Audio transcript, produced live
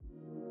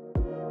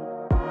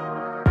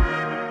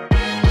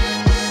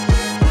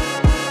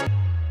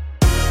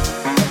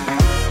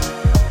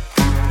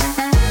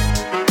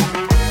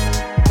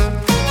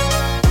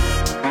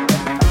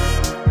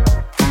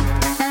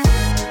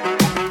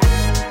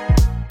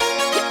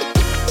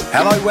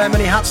Hello, Wear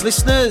Many Hats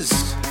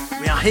listeners.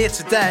 We are here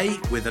today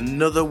with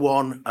another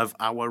one of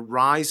our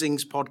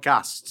Risings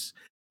podcasts.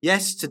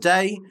 Yes,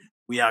 today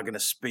we are going to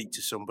speak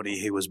to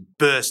somebody who has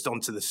burst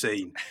onto the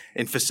scene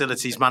in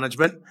facilities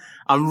management.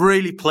 I'm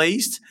really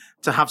pleased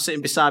to have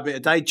sitting beside me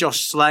today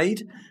Josh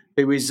Slade,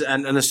 who is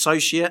an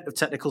associate of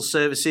technical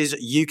services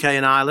UK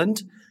and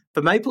Ireland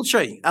for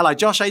Mapletree. Hello,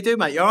 Josh. How you doing,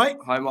 mate? You all right?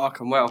 Hi, Mark.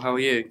 I'm well. How are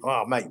you?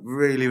 Oh, mate,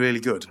 really, really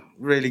good.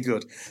 Really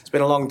good. It's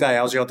been a long day.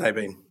 How's your day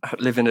been?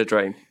 Living a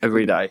dream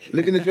every day.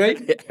 Living the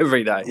dream?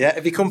 Every day. Yeah.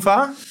 Have you come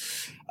far?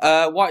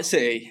 White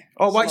City.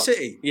 Oh, White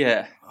City?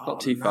 Yeah,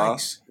 not too far.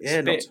 Nice.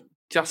 Yeah,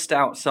 just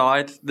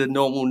outside the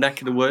normal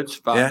neck of the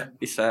woods, but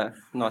it's a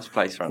nice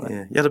place around there.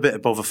 Yeah. You had a bit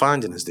of bother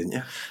finding us, didn't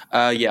you?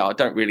 Yeah, I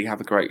don't really have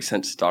a great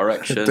sense of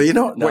direction. Do you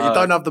not? No. What, you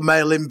don't have the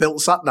mail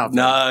inbuilt sat nav?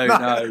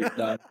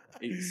 No.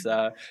 It's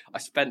I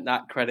spent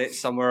that credit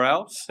somewhere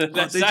else.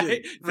 Let's did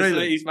say you?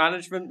 facilities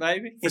management,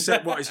 maybe. It's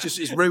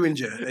ruined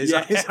you. Is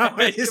Yeah, that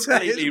what you say?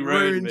 completely It's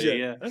ruined me. you.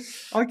 Yeah.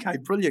 Okay,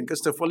 brilliant, good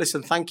stuff. Well,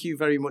 listen, thank you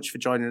very much for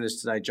joining us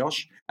today,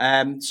 Josh.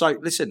 So,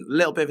 listen, a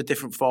little bit of a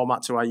different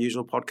format to our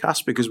usual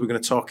podcast because we're going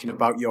to talk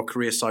about your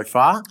career so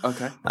far.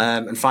 Okay.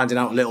 And finding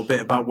out a little bit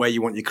about where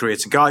you want your career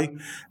to go.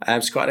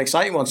 It's quite an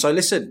exciting one. So,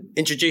 listen,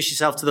 introduce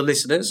yourself to the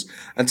listeners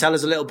and tell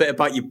us a little bit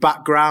about your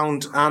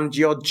background and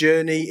your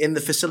journey in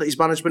the facilities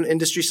management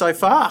industry so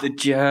far. The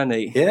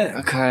journey. Yeah.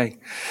 Okay.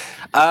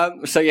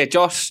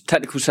 Josh,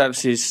 technical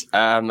services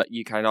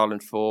UK and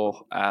Ireland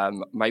for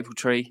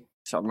Mapletree.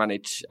 So I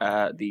manage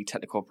the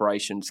technical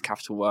operations,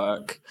 capital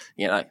work,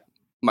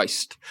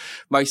 most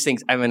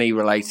things M&E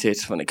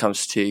related when it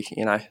comes to,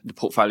 the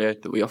portfolio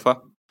that we offer.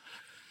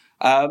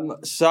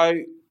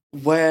 So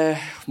where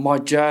my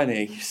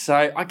journey?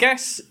 So I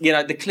guess,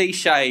 the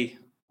cliche,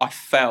 I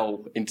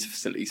fell into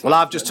facilities Well,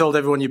 I've just told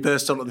everyone you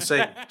burst onto the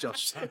scene,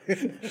 Josh.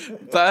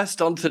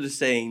 burst onto the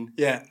scene.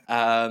 Yeah.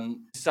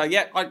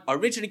 I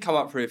originally come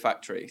up through a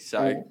factory.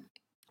 So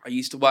I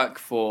used to work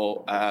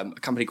for a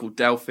company called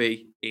Delphi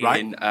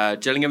in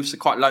Gillingham, so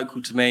quite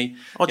local to me.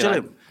 Oh,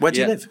 Gillingham. Where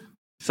do you live?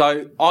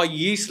 So I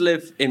used to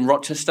live in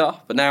Rochester,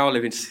 but now I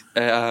live in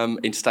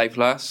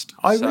Staplehurst.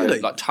 Oh,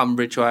 really? Like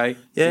Tunbridge Way.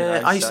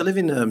 Yeah, I used to live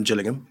in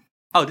Gillingham.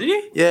 Oh, did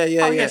you? Yeah.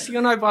 Yes, you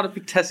know about the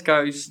big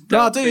Tesco's. No,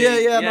 I do.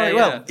 Yeah, very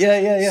well.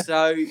 Yeah.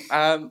 So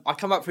I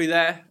come up through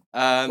there.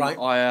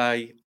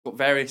 I got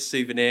various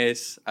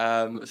souvenirs.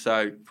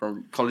 So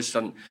from college,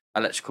 done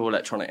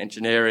electronic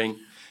engineering.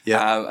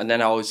 Yeah. And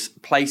then I was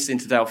placed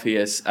into Delphi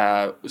as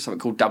something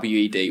called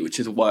WED, which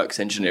is a works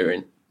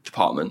engineering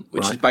department,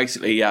 which is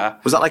basically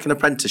was that like an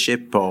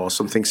apprenticeship or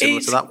something similar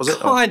to that? Was it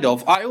kind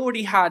of? I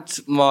already had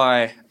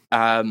my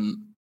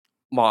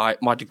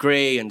my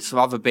degree and some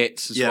other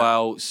bits as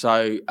well.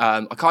 So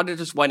I kind of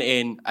just went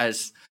in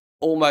as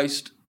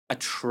almost a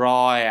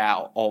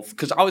tryout of,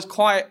 because I was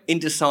quite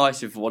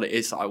indecisive of what it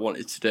is that I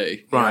wanted to do.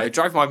 It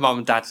drove my mum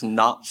and dad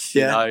nuts.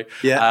 I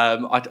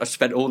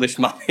spent all this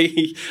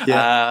money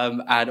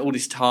and all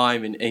this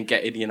time in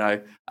getting,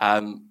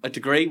 a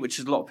degree, which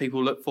is a lot of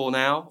people look for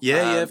now.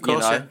 Of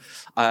course.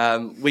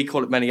 We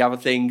call it many other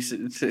things.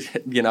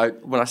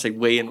 When I say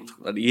we, and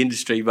the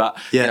industry, but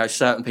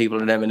certain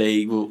people in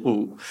M&E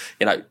will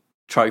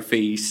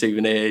trophies,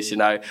 souvenirs.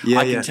 I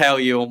can tell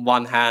you on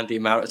one hand the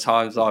amount of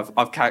times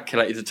I've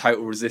calculated the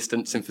total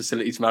resistance in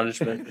facilities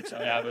management, which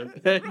I haven't.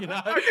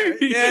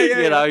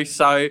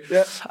 So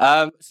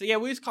we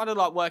was kind of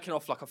like working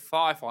off like a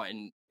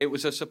firefighting. It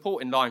was a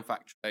supporting line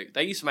factory.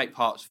 They used to make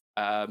parts.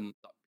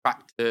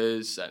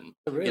 Tractors and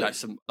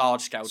some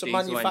large scale diesel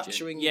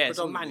manufacturing. Engine.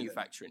 Some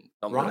manufacturing.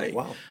 Right.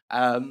 Wow.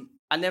 And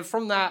then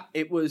from that,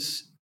 it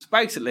was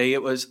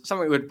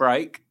something would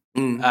break.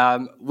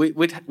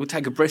 We'd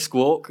take a brisk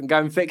walk and go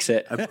and fix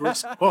it. A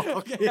brisk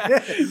walk.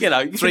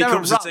 3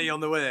 cups of tea on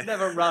the way.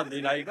 Never run.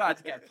 You got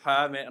to get a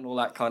permit and all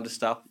that kind of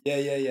stuff. Yeah.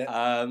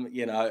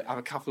 Have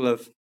a couple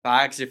of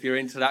bags if you're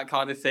into that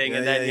kind of thing,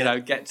 and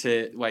then get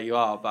to where you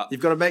are. But you've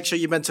got to make sure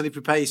you mentally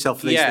prepare yourself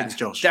for these things,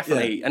 Josh.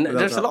 Definitely. And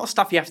there's a lot of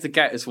stuff you have to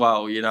get as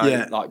well.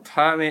 Like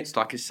permits,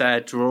 like I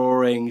said,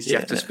 drawings. You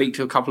have to speak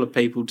to a couple of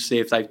people to see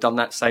if they've done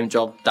that same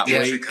job that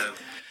week.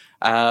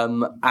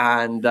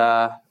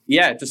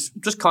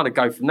 Just kind of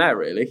go from there,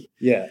 really.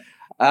 Yeah.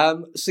 I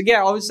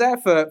was there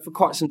for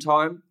quite some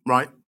time.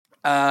 Right.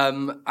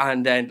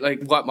 And then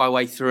worked my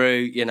way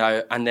through,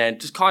 and then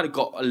just kind of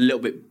got a little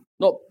bit,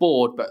 not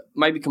bored, but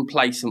maybe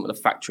complacent with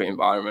the factory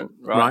environment.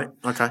 Right.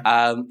 Okay.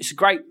 It's a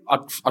great.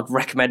 I'd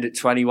recommend it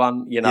to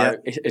anyone.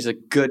 It's a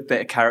good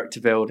bit of character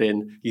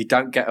building. You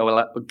don't get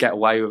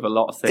away with a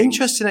lot of things.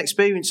 Interesting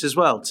experience as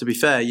well. To be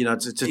fair,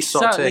 to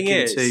sort of take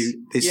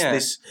into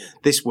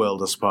this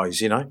world, I suppose.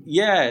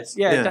 Yes.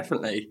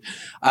 Definitely.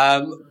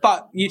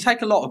 But you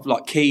take a lot of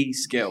like key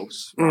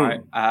skills, right?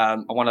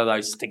 One of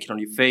those, thinking on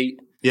your feet.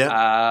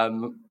 Yeah.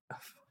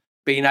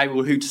 Being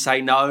able who to say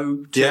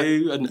no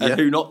to and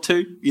who not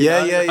to.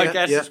 I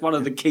guess it's one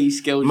of the key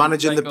skills.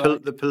 Managing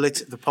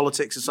the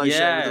politics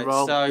associated with the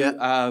role.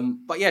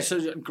 So,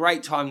 so a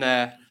great time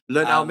there.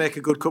 Learn how to make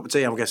a good cup of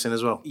tea, I'm guessing,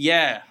 as well.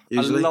 Yeah,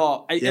 Usually. a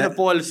lot. In a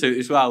boiler suit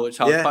as well, which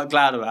I'm quite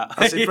glad about.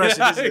 That's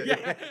impressive, isn't it?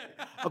 Yeah.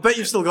 I bet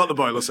you've still got the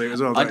boiler suit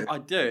as well, don't you? I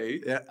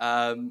do.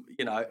 Yeah.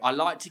 I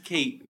like to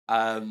keep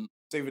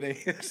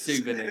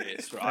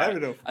souvenirs, right? Fair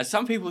enough. And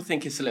some people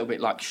think it's a little bit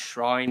like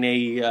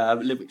shriny, a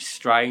little bit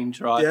strange,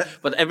 right? Yeah.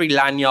 But every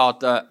lanyard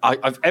that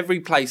every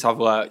place I've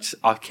worked,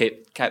 I've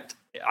kept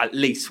at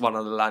least one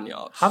of the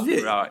lanyards. Have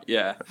you? Right,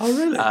 yeah. Oh,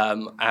 really?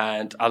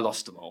 And I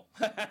lost them all.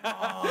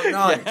 Oh,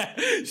 nice.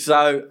 Yeah.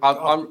 So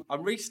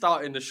I'm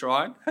restarting the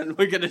shrine, and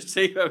we're going to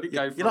see where we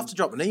go from. You'll have to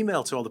drop an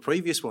email to all the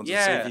previous ones and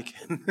see if you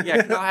can.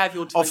 Yeah, can I have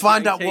your or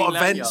find out what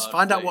lanyard,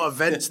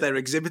 events they're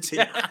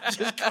exhibiting.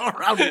 Just go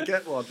around and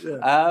get one.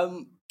 Yeah.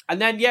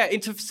 And then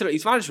into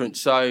facilities management.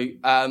 So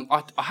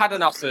I had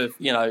enough of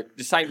the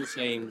same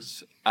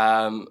routines.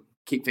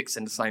 Keep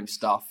fixing the same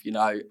stuff, and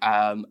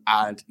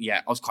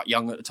I was quite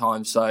young at the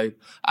time, so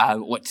I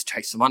went to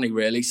chase the money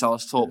really. So I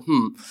was thought,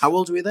 How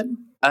old were you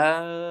then?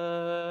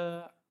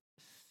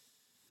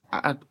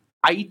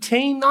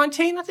 18,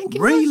 19, I think it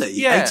really? was.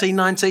 Yeah. 18,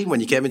 19 when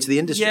you came into the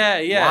industry?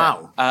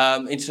 Yeah.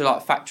 Wow. Into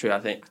like factory, I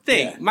think.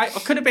 Mate, I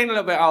could have been a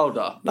little bit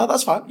older. No,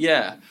 that's fine.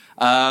 Yeah.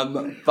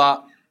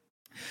 But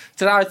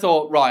today I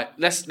thought, right,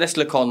 let's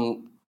look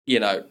on.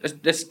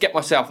 Let's get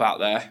myself out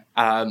there,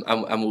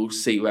 and we'll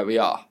see where we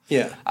are.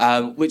 Yeah.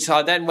 Which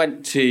I then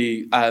went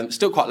to,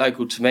 still quite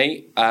local to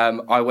me.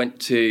 I went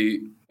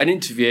to an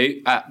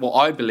interview at what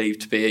I believe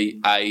to be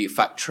a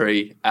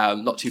factory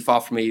not too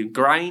far from me,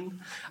 Grain,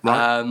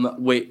 right.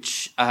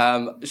 Which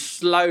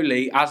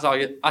slowly, as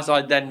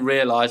I then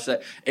realised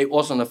that it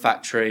wasn't a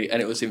factory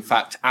and it was in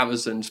fact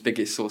Amazon's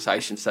biggest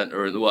sortation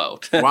centre in the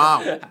world.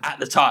 Wow. At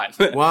the time.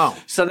 Wow.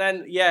 So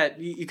then,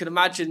 you can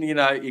imagine, you're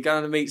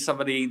going to meet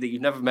somebody that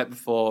you've never met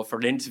before for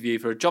an interview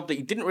for a job that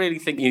you didn't really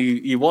think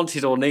you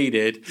wanted or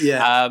needed.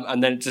 Yeah.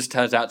 And then it just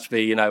turns out to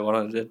be, one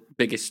of the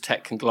biggest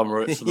tech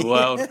conglomerates of the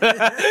world.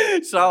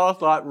 So I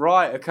was like,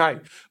 right, okay,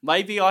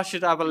 maybe I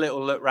should have a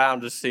little look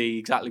round to see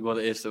exactly what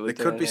it is that we're doing.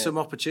 There could be some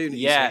opportunities.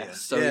 Yeah, here.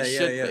 so it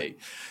should be.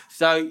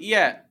 So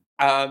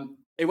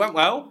it went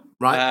well.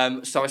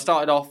 Right. So I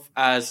started off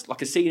as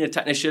like a senior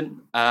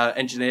technician,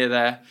 engineer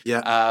there.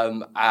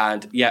 Yeah.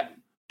 And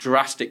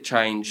drastic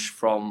change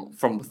from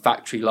the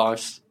factory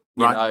lives.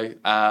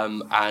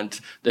 And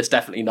there's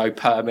definitely no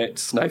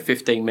permits, no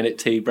 15-minute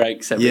tea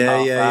breaks every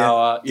half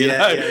hour.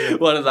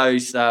 One of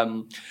those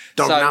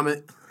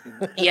dynamic.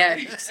 Yeah,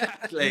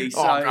 exactly.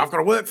 So I've got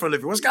to work for a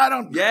living. What's going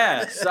on?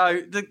 Yeah.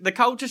 So the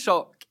culture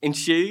shock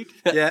ensued.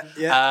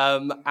 It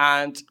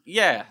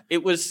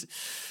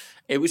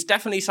was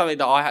definitely something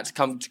that I had to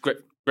come to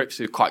grips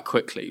with quite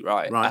quickly,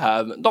 right?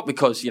 Not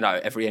because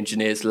every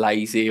engineer's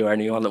lazy or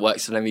anyone that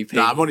works at MEP.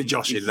 No, I'm only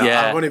joshing that.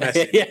 Yeah. I'm only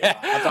messing.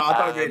 I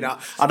don't agree with that.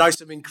 I know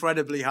some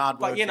incredibly hard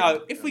work.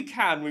 But if we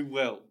can, we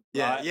will.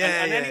 Yeah, right?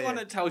 And anyone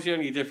that tells you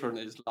any different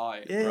is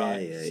lying,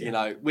 right?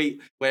 Yeah.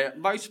 Where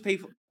most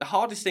people, the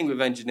hardest thing with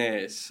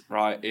engineers,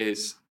 right,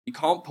 is you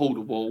can't pull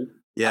the wool.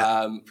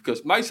 Yeah.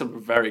 Because most of them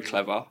are very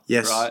clever.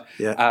 Yes. Right.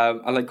 Yeah.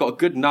 And they've got a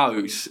good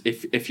nose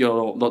if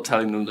you're not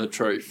telling them the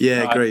truth.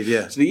 Yeah. Right? Agreed.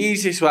 Yeah. So the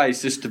easiest way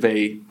is just to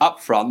be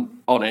upfront,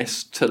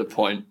 honest, to the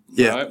point.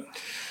 Yeah. Right?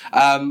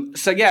 I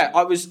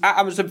was at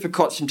Amazon for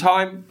quite some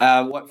time,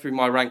 worked through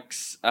my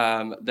ranks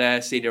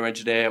there, senior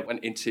engineer,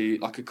 went into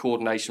like a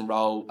coordination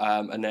role,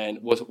 and then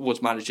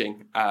was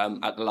managing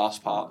at the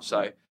last part.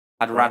 So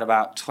I'd around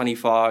about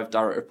 25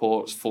 direct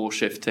reports, 4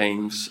 shift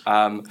teams.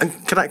 And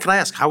can I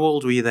ask, how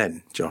old were you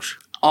then, Josh?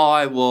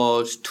 I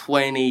was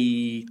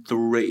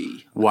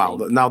 23. Wow.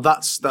 Now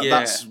that's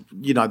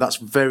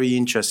very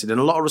interesting and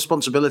a lot of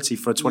responsibility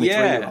for a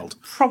 23-year-old. Yeah,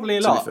 probably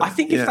a lot. I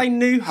think if they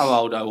knew how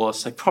old I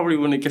was, they probably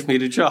wouldn't give me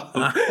the job.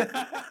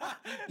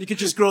 You could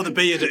just grow the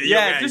beard at a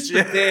young age. Just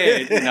the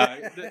beard.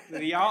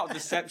 The art of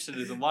deception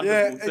is a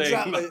wonderful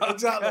thing.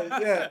 Exactly.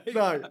 Yeah,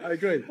 no, I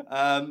agree.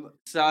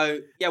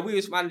 We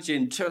was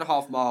managing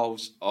 2.5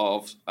 miles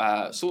of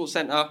sort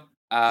centre,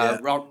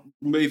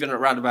 moving at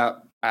around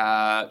about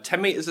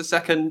 10 metres a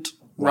second,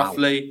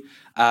 roughly,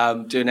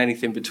 doing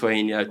anything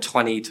between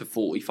 20 to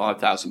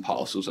 45,000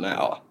 parcels an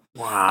hour.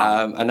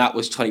 Wow. And that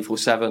was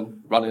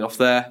 24/7 running off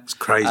there. It's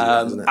crazy,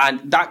 isn't it?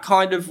 And that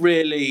kind of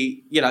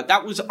really,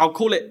 that was, I'll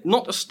call it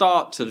not the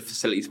start to the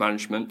facilities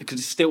management because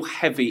it's still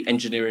heavy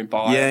engineering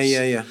bias.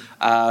 Yeah.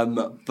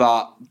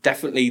 But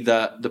definitely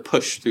the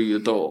push through the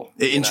door.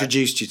 It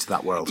introduced you to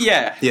that world.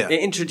 Yeah. It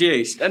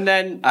introduced. And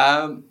then,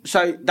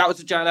 so that was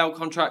a JLL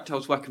contract. I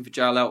was working for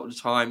JLL at the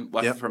time,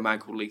 working for a man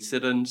called Lee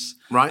Siddons.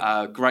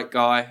 Right. Great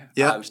guy.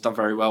 Yeah. He's done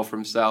very well for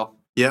himself.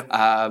 Yeah.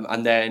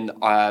 And then,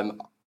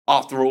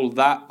 after all of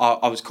that,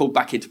 I was called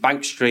back into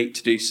Bank Street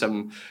to do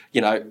some,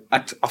 I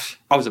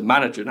was a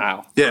manager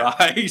now. Yeah.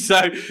 Right?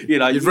 So,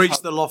 you've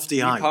reached the lofty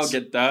heights. You can't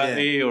get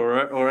dirty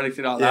or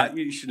anything like that.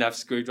 You shouldn't have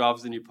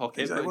screwdrivers in your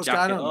pocket. Exactly. Put What's a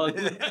jacket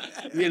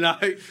going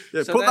on?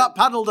 on. So put that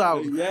paddle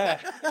down.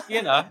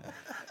 Yeah.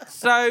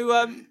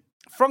 So,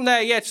 from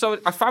there, so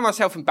I found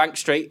myself in Bank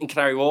Street in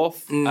Canary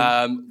Wharf. One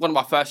of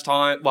my first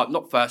time, well,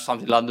 not first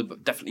times in London,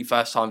 but definitely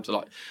first time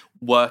to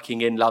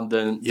working in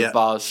London, the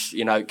buzz,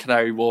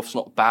 Canary Wharf's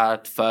not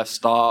bad first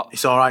start.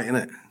 It's all right, isn't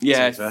it?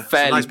 Yeah, it's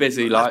fairly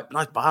busy.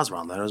 Nice bars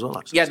around there as well,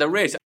 actually. Yeah, there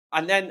is.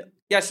 And then,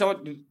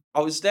 so I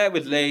was there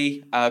with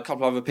Lee, a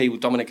couple of other people,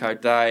 Dominic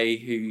O'Day,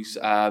 who's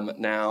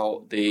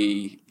now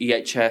the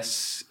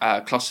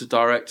EHS cluster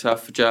director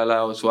for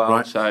JLL as well.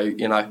 Right. So,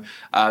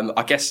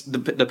 I guess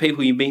the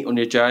people you meet on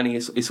your journey,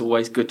 it's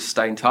always good to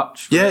stay in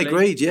touch. Really. Yeah,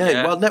 agreed.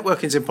 Yeah. Well,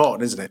 networking's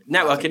important, isn't it?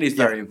 Networking is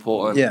very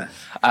important. Yeah.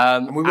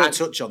 And we will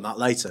touch on that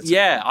later.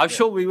 Yeah, I'm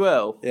sure we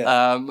will.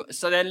 Yeah.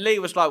 So then Lee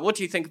was like, what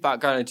do you think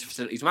about going into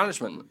facilities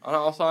management? And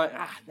I was like,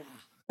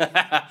 no.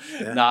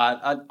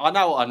 I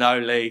know what I know,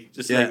 Lee.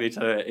 Just leave me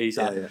to it. He's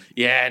like, no,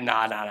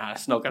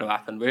 it's not going to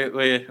happen. We're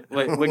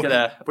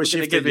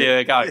gonna give you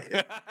a go.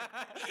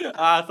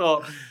 I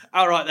thought,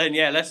 all right then,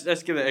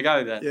 let's give it a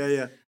go then.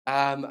 Yeah.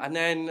 And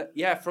then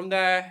from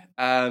there,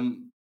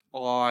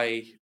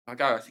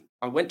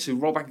 I went to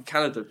Royal Bank of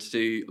Canada to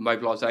do a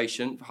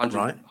mobilisation for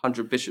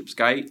 100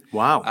 Bishopsgate.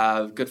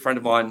 Wow. Good friend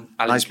of mine,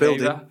 Ali Nice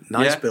building.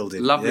 Nice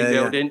building. Lovely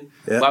building.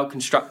 Yeah. Well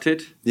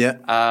constructed. Yeah.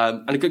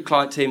 And a good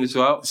client team as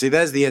well. See,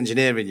 there's the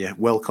engineer in you.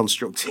 Well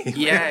constructed.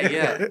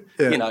 Yeah.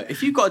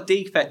 If you've got a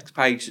defects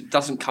page that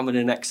doesn't come in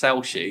an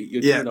Excel sheet,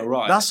 you're doing all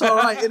right. That's all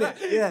right, isn't it?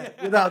 Yeah,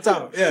 without a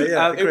doubt.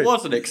 Yeah. It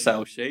was an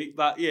Excel sheet,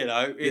 but,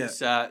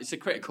 it's a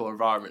critical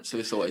environment, so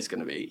it's always going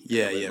to be.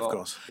 Yeah, of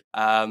course.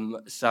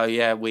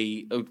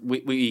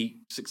 We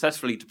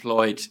successfully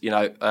deployed,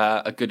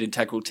 a good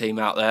Integral team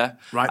out there.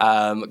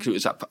 Right. Because it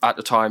was at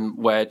the time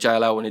where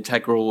JLL and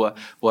Integral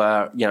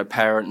were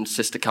parent and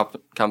sister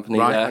company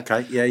there. Right,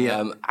 okay,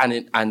 yeah.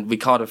 And we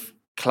kind of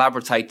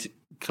collaborated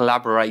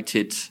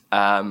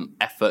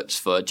efforts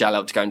for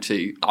JLL to go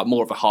into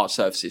more of a hard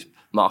services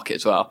market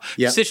as well.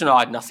 Yeah. Decision I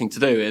had nothing to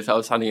do with. I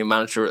was only a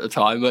manager at the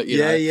time, but of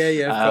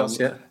course,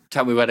 yeah.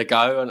 Tell me where to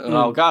go and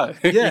I'll go.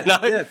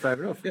 Yeah,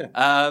 fair enough.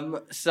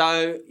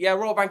 Yeah.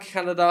 Royal Bank of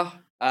Canada.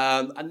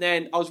 And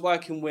then I was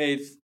working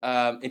with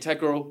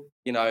Integral,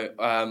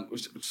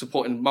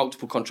 supporting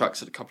multiple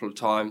contracts at a couple of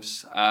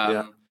times.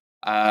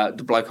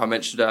 The bloke I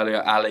mentioned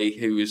earlier, Ali,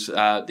 who was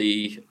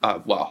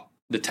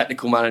the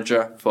technical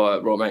manager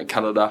for Royal Bank of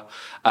Canada,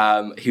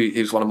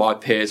 he was one of my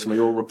peers, and we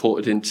all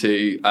reported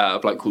into a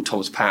bloke called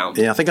Thomas Pound.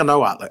 Yeah, I think I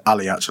know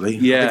Ali, actually.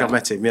 Yeah. I think I've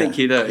met him, I think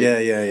you do.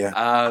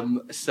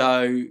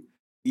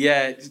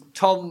 Yeah.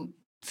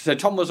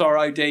 Tom was our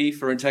OD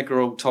for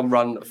Integral. Tom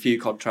ran a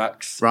few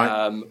contracts,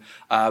 right?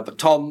 But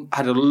Tom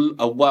had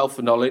a wealth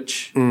of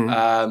knowledge,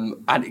 and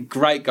a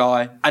great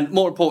guy. And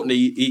more importantly,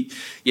 he'd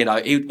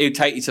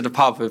take you to the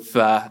pub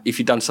if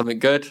you'd done something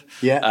good.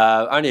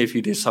 Yeah, only if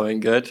you did something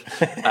good.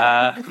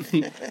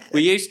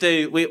 We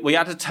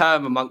had a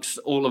term amongst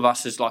all of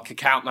us as like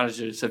account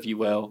managers, if you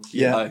will.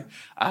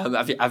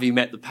 Have you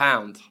met the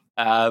Pound?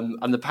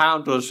 And the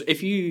Pound was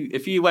if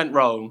you went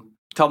wrong,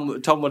 Tom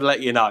would let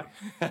you know.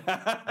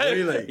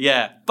 Really?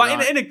 Yeah,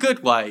 but in a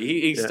good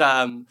way.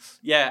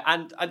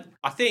 And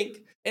I think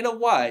in a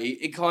way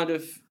it kind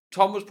of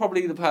Tom was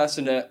probably the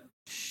person that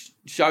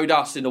showed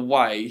us in a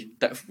way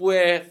that if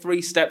we're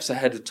 3 steps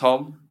ahead of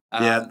Tom,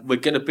 we're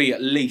going to be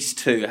at least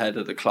 2 ahead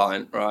of the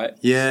client, right?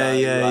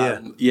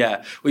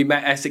 Yeah. We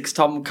met Essex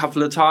Tom a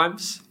couple of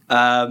times.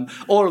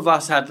 All of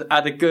us had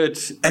a good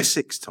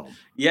Essex Tom.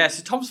 Yeah,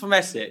 so Tom's from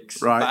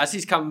Essex, right? But as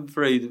he's come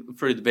through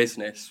the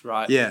business,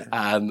 right? Yeah.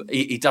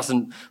 He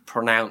doesn't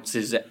pronounce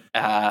his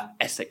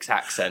Essex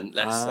accent,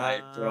 let's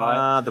say,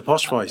 right? The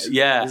posh voice.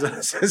 Yeah.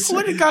 I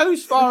wouldn't go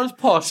as far as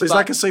posh. So it's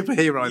like a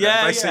superhero. Yeah,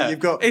 then. Basically,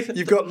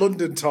 you've got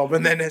London Tom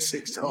and then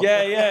Essex Tom.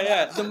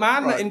 Yeah. The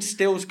man that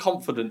instills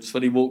confidence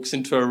when he walks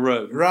into a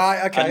room.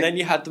 Right. Okay. And then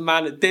you had the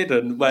man that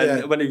didn't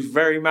when he was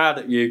very mad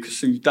at you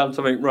because you've done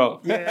something wrong.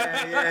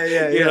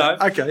 Yeah. You know.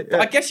 Okay. But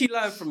I guess you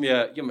learn from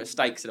your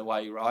mistakes in a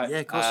way, right? Yeah,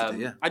 of course you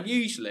do. Yeah. And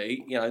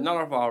usually, none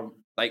of our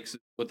mistakes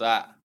were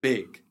that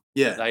big.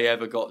 Yeah. They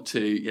ever got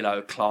to,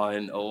 a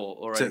client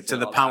or to the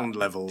like pound that.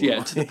 level.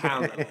 Yeah, to the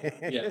pound level.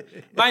 Yeah.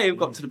 May have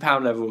got to the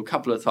pound level a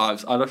couple of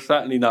times. And I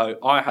certainly know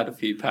I had a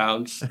few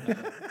pounds.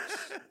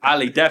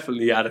 Ali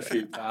definitely had a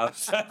few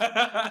pounds.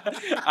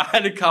 I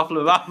had a couple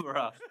of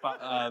other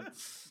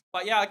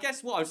but yeah, I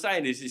guess what I'm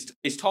saying is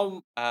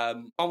Tom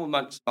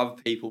amongst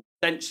other people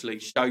essentially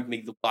showed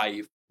me the way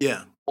of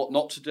what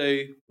not to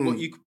do, what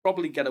you could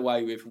probably get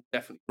away with,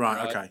 definitely.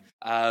 Right. Okay.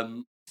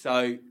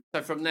 So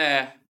from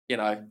there,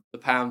 the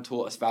pound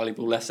taught us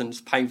valuable lessons,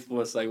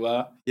 painful as they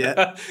were.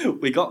 Yeah.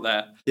 We got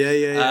there.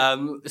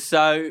 Yeah.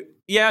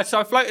 So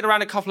I floated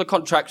around a couple of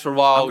contracts for a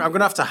while. I'm going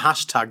to have to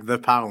hashtag the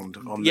Pound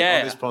on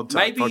this podcast.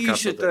 Maybe you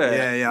should do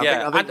it.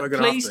 Yeah. I think we're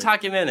going to please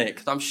tag him in it,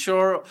 because I'm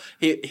sure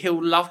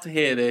he'll love to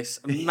hear this.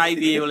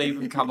 Maybe he'll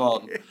even come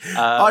on.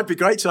 It'd be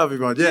great to have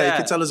him on. Yeah, he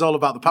can tell us all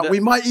about the Pound. We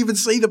might even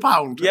see the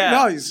Pound. Yeah.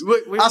 Who knows?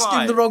 We Ask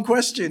him the wrong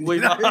question. We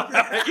might.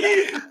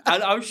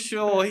 And I'm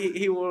sure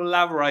he will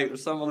elaborate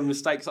with some of the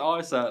mistakes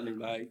I certainly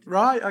made.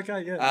 Right,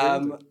 okay, yeah.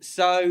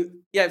 So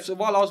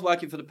while I was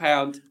working for the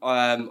Pound,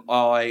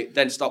 I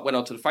then went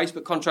onto the Facebook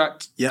Facebook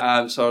contract.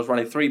 Yeah. So I was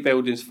running 3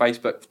 buildings for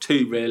Facebook,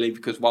 2 really,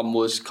 because one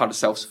was kind of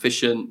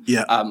self-sufficient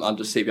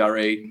under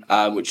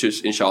CBRE, which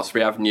was in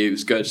Shaftesbury Avenue. It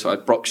was good. So I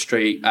had Brock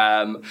Street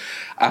and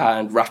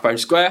Rathbone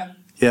Square.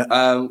 Yeah.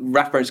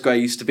 Rathbone Square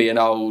used to be an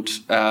old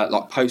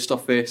like post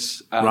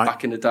office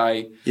back in the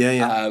day.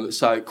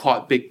 So quite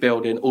a big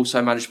building,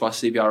 also managed by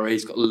CBRE.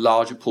 It's got a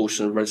larger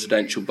portion of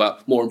residential,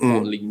 but more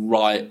importantly,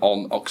 right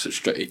on Oxford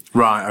Street.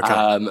 Right.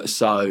 Okay.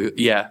 So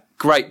yeah,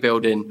 great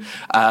building.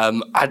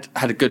 Had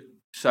a good.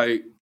 So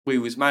we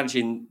was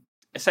managing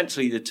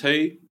essentially the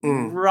 2,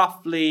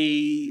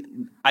 roughly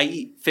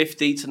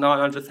 850 to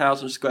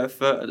 900,000 square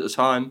foot at the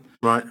time.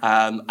 Right.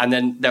 And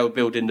then they were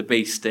building the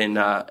Beast in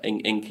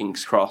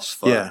King's Cross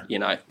for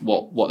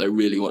what they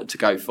really wanted to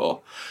go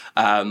for,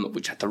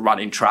 which had the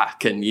running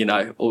track and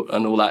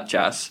and all that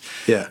jazz.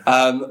 Yeah.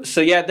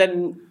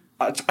 Then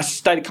I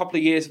stayed a couple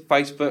of years at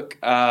Facebook,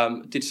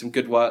 did some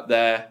good work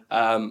there.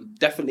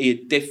 Definitely a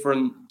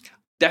different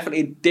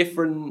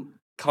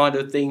kind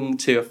of thing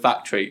to a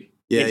factory.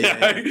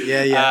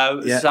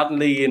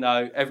 Suddenly,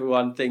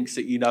 everyone thinks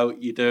that you know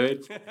what you're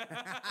doing.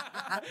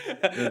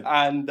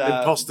 And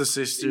imposter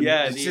system.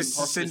 Yeah, the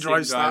imposter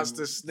syndrome starts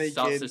to sneak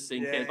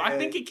in. But I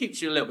think it keeps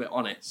you a little bit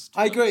honest.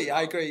 I agree.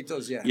 It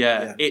does.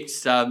 Yeah.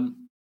 It's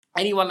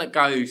anyone that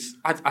goes.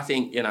 I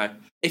think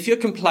if you're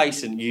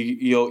complacent,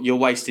 you're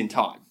wasting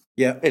time.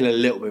 Yeah, in a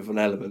little bit of an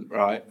element,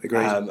 right?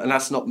 Agreed. And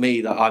that's not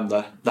me, that I'm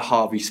the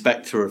Harvey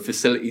Specter of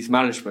facilities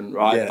management,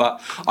 right? Yeah.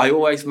 But I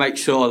always make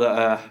sure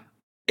that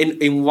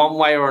in one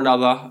way or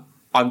another,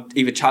 I'm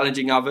either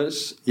challenging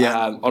others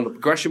on the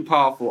progression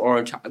path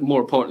or more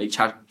importantly,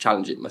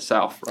 challenging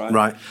myself, right?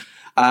 Right.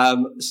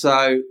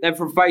 So then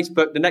from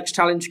Facebook, the next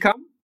challenge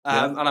come,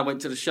 and I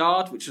went to the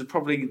Shard, which was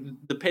probably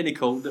the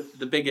pinnacle,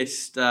 the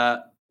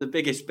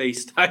biggest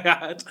beast I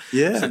had.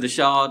 Yeah. So the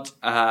Shard,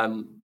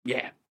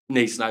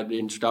 needs no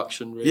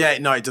introduction, really. Yeah,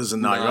 no, it doesn't.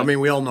 No, I mean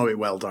we all know it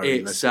well, don't we?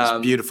 It's a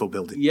beautiful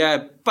building.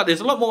 Yeah, but there's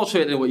a lot more to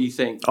it than what you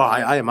think. Oh,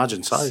 I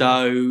imagine so.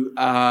 So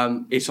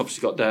it's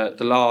obviously got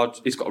the large.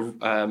 It's got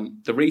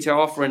the retail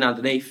offering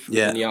underneath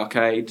in the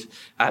arcade.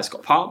 It's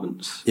got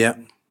apartments. Yeah.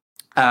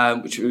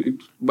 Which we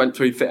went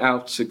through fit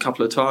out a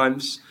couple of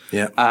times.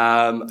 Yeah.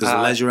 There's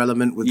a leisure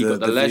element with the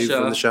view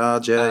from the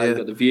Shard. You've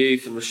got the view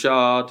from the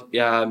Shard.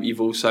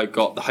 You've also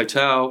got the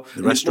hotel,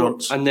 the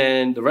restaurants, and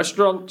then the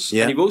restaurants.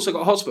 Yeah. And you've also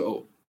got a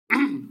hospital.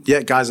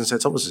 Yeah, Guy's and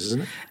St Thomas's,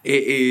 isn't it?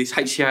 It is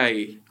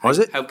HCA. Oh, is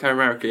it? Healthcare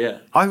America, yeah.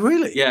 Oh,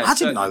 really? Yeah. I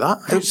didn't know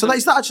that. So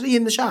is that actually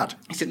in the Shard?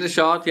 It's in the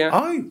Shard, yeah.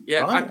 Oh,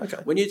 yeah. Right, okay.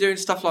 When you're doing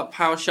stuff like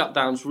power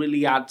shutdowns,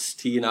 really adds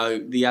to,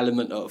 the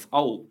element of,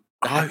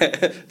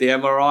 the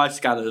MRI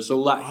scanners,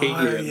 all that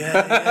helium. Oh,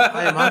 yeah,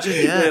 I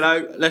imagine,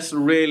 yeah. Let's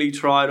really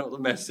try not to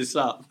mess this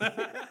up.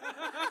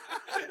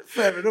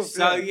 Fair enough.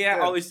 So,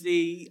 I was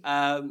the...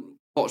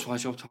 what was my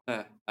job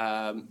there?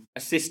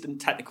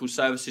 Assistant technical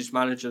services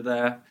manager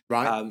there.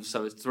 Right.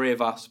 So it's 3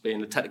 of us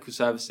being the technical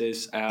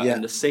services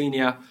and the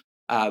senior,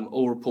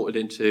 all reported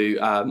into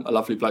a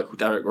lovely bloke called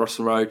Derek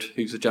Rosenroad,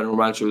 who's the general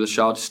manager of the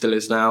Shard, still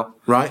is now.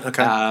 Right,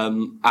 okay.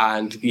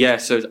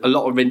 So a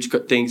lot of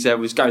intricate things there.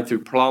 Was going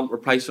through plant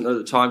replacement at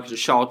the time because the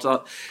Shard,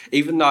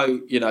 even though,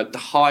 the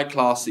high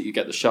class that you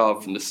get the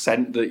Shard from the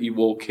scent that you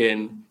walk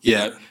in,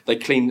 they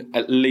clean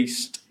at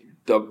least,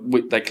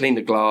 they clean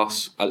the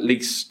glass at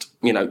least,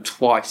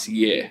 twice a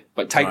year,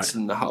 but it takes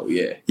them the whole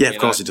year. Yeah, of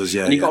course it does,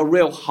 yeah. And you've got a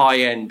real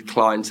high-end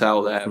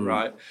clientele there,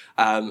 right?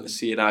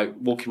 So,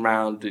 walking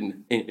around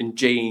in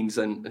jeans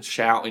and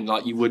shouting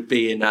like you would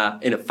be in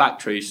a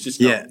factory, it's just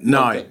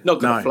not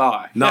going to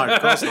fly. No, of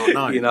course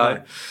not,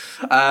 no.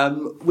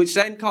 Which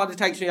then kind of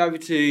takes me over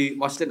to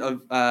my stint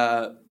of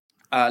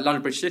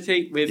London Bridge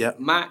City with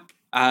Mac.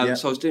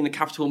 So I was doing a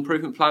capital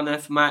improvement plan there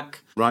for Mac.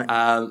 Right.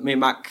 Me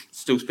and Mac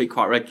still speak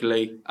quite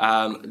regularly.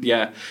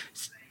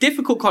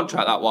 Difficult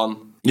contract, that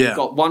one. Yeah. You've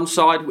got one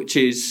side which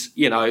is,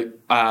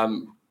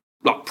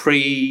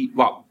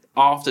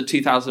 after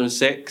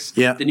 2006.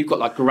 Yeah. Then you've got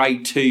like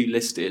grade 2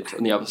 listed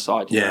on the other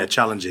side.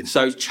 Challenging.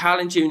 So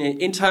challenging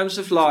in terms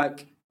of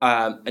like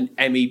an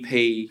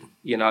MEP.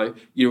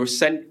 You're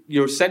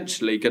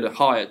essentially going to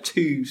hire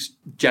 2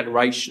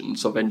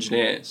 generations of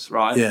engineers,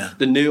 right? Yeah.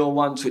 The newer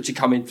ones which are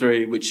coming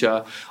through, which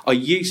are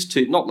used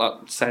to, not like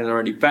saying they're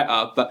any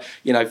better, but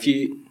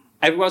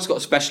everyone's got a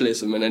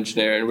specialism in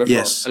engineering, whether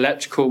it's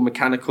electrical,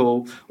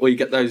 mechanical, or you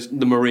get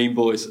the marine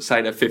boys that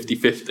say they're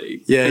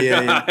 50-50.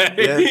 Yeah.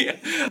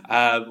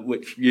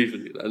 Which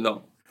usually they're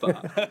not.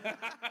 But,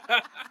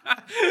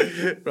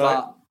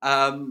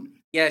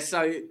 right.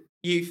 So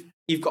you've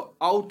got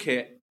old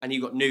kit and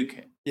you've got new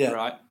kit. Yeah.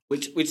 Right.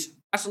 Which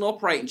that's an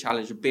operating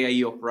challenge of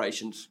BAE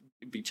operations.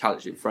 It'd be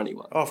challenging for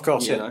anyone. Oh, of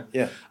course, yeah.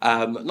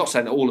 Not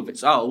saying that all of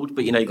it's old,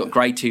 but you've got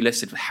grade 2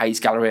 listed with Hayes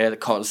Galleria, the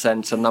Cotton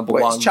Centre, number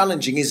 1. It's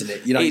challenging, isn't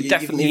it? It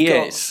definitely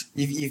is.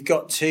 You've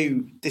got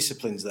 2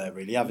 disciplines there,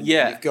 really, haven't you?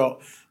 Yeah. You've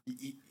got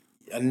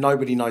and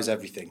nobody knows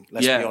everything.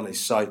 Let's be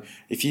honest. So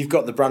if you've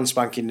got the brand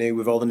spanking new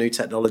with all the new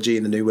technology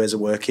and the new ways of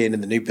working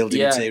and the new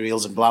building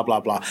materials and blah blah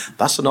blah,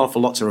 that's an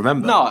awful lot to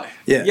remember. No,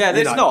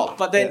 there's not.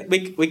 But then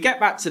we get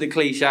back to the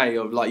cliche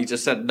of, like you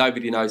just said,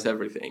 nobody knows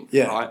everything.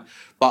 Yeah. Right.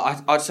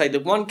 But I'd say the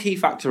one key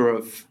factor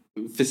of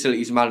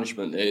facilities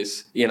management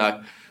is,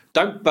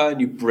 don't burn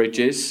your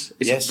bridges.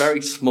 It's a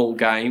very small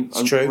game.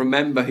 It's true.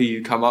 Remember who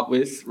you come up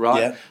with,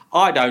 right? Yeah.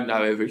 I don't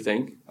know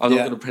everything. I'm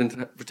not going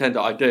to pretend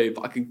that I do,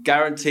 but I can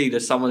guarantee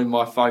there's someone in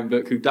my phone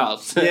book who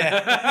does.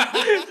 Yeah.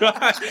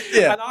 Right?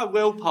 Yeah. And I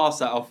will pass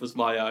that off as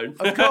my own.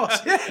 Of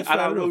course. Yeah, and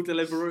I will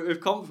deliver it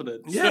with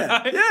confidence. Yeah.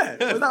 Right?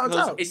 Yeah. Without a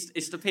doubt.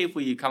 It's the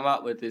people you come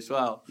up with as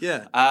well.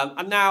 Yeah.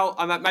 And now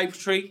I'm at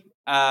Mapletree.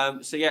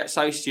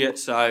 Associate.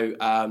 So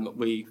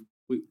we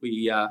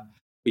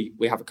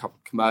have a couple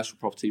of commercial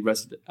property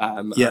resident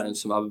and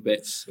some other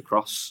bits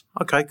across.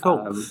 Okay,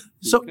 cool.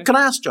 Can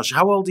I ask, Josh,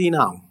 how old are you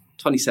now?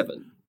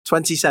 27.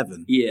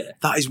 27? Yeah.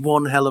 That is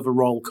one hell of a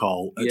roll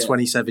call at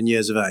 27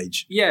 years of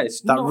age.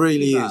 Yes, that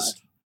really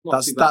is.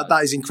 That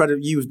is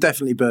incredible. You've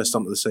definitely burst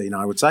onto the scene,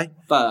 I would say.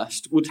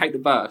 Burst. We'll take the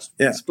burst.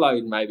 Yeah.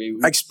 Explode, maybe.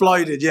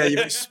 Exploded, yeah. You've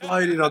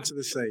exploded onto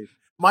the scene.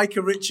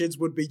 Micah Richards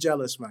would be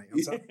jealous, mate.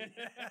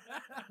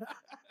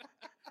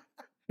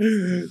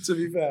 To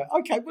be fair.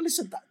 Okay, well,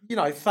 listen,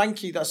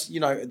 thank you. That's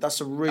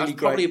a really great...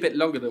 probably a bit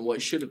longer than what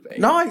it should have been.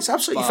 No, it's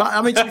absolutely fine.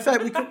 I mean, to be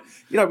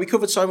fair, we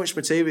covered so much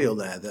material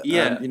there that,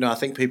 I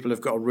think people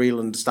have got a real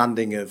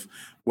understanding of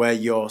where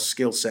your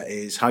skill set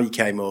is, how you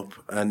came up,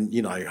 and,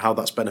 how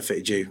that's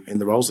benefited you in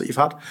the roles that you've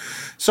had.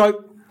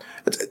 So,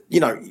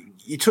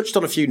 you touched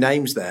on a few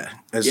names there.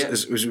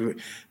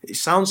 It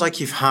sounds like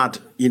you've had,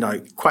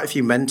 quite a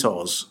few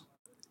mentors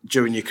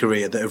during your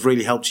career that have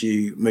really helped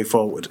you move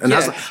forward. And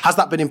has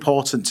that been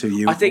important to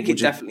you? I think it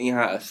definitely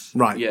has.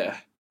 Right. Yeah.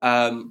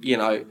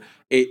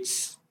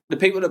 It's the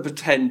people that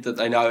pretend that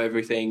they know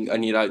everything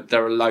and,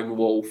 they're a lone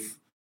wolf,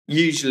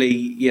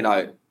 usually,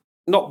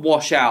 not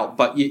wash out,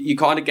 but you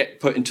kind of get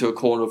put into a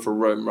corner of a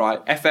room,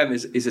 right? FM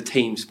is a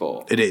team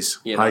sport. It is.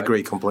 I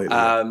agree completely.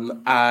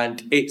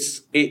 And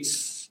it's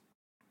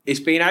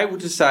being able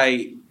to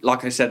say,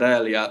 like I said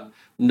earlier,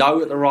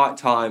 no at the right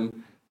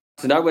time,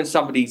 to know when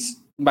somebody's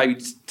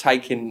maybe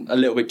taking a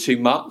little bit too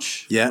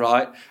much,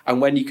 right? And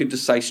when you could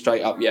just say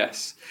straight up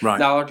yes. Right.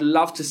 Now, I'd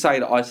love to say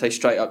that I say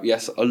straight up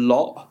yes a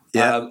lot,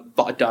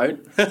 but I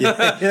don't.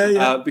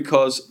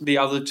 Because the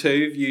other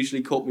two have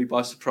usually caught me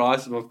by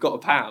surprise and I've got a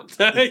pound.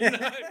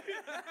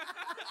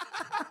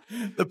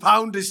 The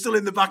pound is still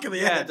in the back of the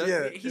head.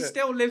 He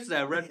still lives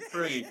there rent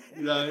free.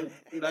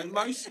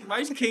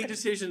 Most key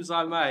decisions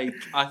I make,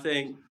 I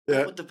think,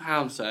 what would the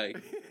pound say?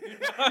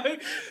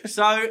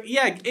 So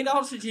in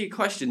answer to your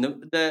question,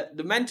 the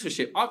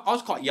mentorship, I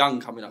was quite young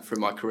coming up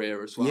through my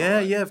career as well.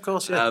 Yeah, of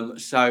course. Yeah.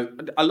 So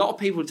a lot of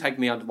people take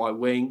me under my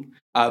wing.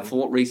 For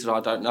what reason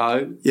I don't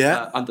know.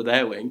 Under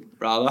their wing,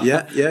 rather.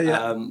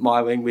 Yeah.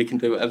 My wing, we can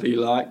do whatever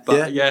you like.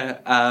 But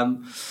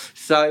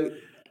so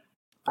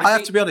I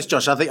have to be honest,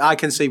 Josh. I think I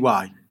can see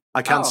why.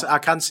 I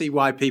can see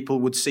why people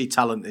would see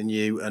talent in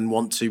you and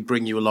want to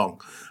bring you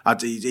along.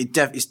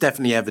 It's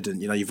definitely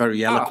evident. You're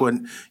very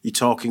eloquent. You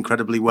talk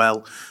incredibly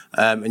well,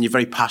 and you're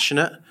very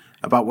passionate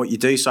about what you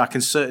do. So I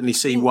can certainly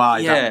see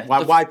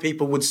why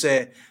people would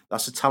say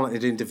that's a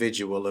talented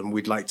individual, and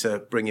we'd like to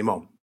bring him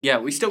on. Yeah,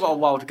 we still got a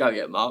while to go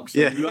yet, Mark.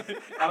 So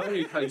I'm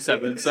only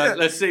 27, so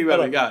let's see where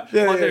we go.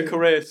 Might do a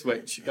career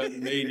switch, go to the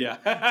media.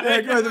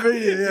 Go to the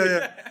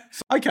media.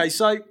 Okay,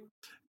 so.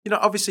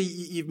 Obviously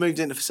you've moved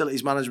into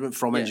facilities management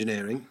from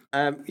engineering.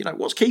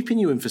 What's keeping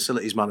you in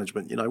facilities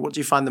management? What do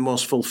you find the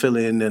most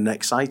fulfilling and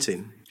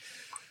exciting?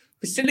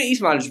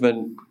 Facilities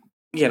management,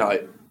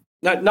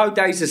 no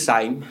day's the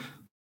same,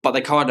 but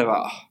they kind of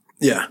are.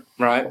 Yeah.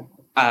 Right?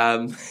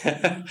 And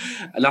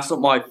that's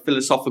not my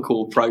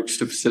philosophical approach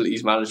to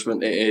facilities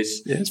management. It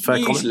is it's fair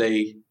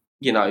usually,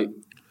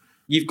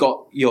 you've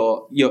got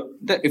your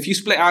if you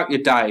split out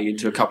your day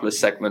into a couple of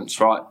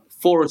segments, right?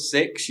 4 or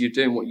 6, you're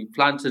doing what you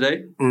plan to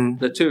do.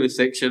 The 2 or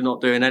 6, you're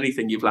not doing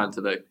anything you plan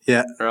to do.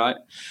 Yeah. Right.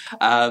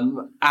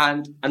 And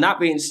that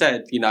being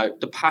said,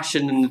 the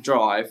passion and the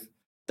drive,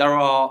 there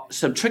are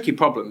some tricky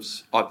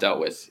problems I've dealt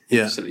with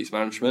in facilities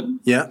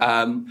management. Yeah.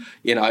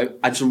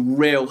 And some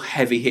real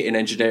heavy hitting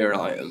engineering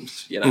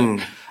items,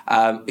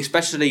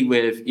 especially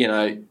with,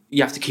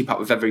 you have to keep up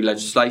with every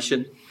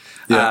legislation.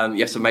 Yeah. You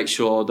have to make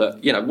sure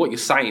that, what you're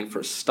saying for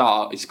a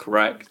start is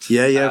correct.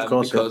 Of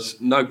course. Because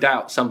no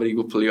doubt somebody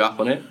will pull you up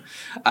on it.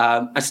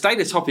 And stay at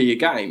the top of your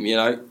game,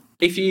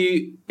 If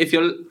you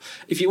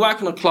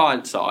work on a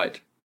client side,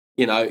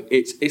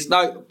 it's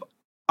no...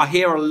 I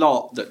hear a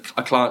lot that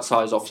a client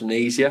side is often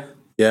easier.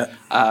 Yeah.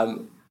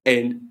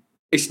 And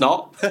it's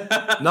not.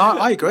 No,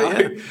 I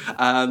agree.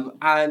 And,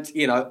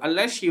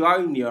 unless you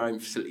own your own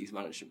facilities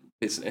management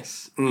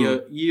business,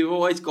 you've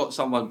always got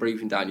someone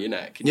breathing down your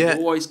neck. And you've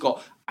always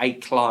got a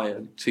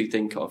client to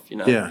think of,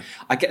 Yeah.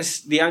 I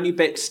guess the only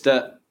bits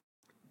that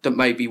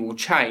maybe will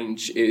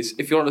change is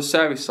if you're on the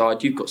service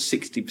side, you've got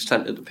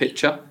 60% of the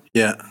picture.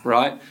 Yeah.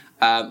 Right?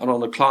 And on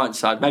the client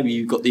side, maybe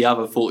you've got the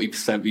other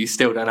 40%, but you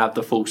still don't have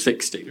the full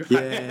 60.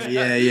 Right?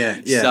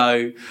 Yeah.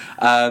 So,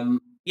 I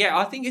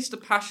think it's the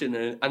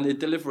passion and the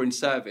delivering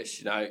service,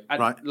 you know.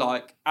 And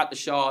like at the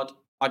Shard,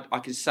 I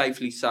can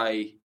safely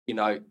say, you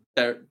know,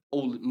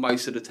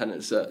 most of the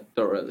tenants that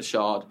are at the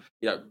Shard,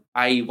 you know,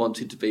 A,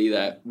 wanted to be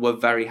there, were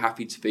very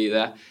happy to be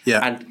there.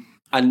 Yeah.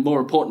 And more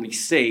importantly,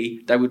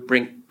 C, they would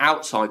bring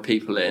outside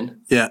people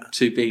in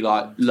to be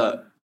like,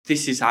 look,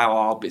 this is how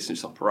our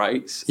business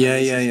operates.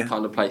 This is the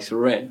kind of place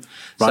we're in.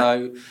 Right.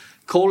 So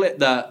call it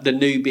the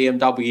new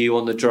BMW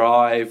on the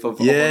drive of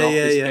an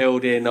office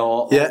building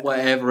or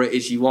whatever it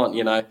is you want,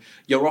 you know.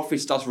 Your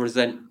office does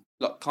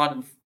kind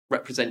of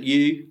represent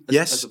you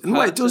as a person.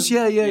 Well, it does,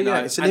 yeah.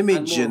 It's an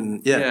image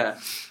and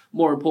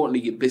more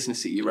importantly, your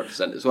business that you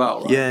represent as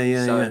well, right?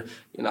 So,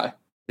 you know,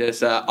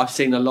 there's I've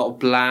seen a lot of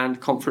bland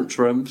conference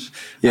rooms,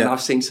 and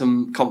I've seen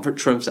some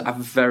conference rooms that have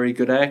very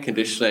good air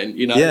conditioning,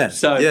 you know.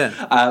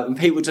 And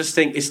people just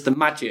think it's the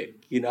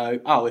magic, you know.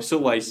 Oh, it's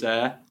always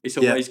there. It's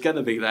always going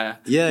to be there.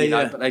 You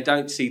know, but they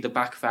don't see the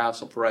back of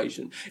house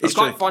operation. It's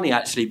quite funny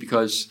actually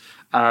because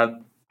at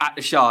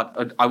the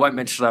Shard, I won't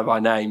mention her by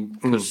name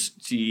because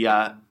she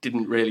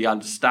didn't really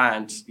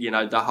understand, you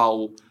know, the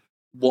whole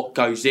what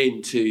goes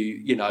into,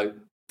 you know,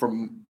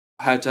 from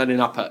her turning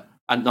up at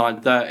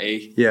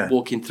 9:30,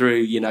 walking through,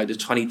 you know, the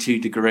 22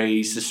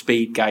 degrees, the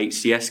speed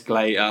gates, the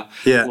escalator,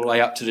 all the way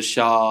up to the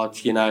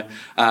Shard, you know,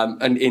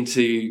 and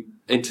into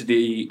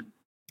the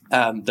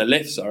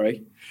lift,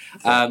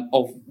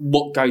 of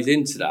what goes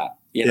into that,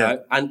 you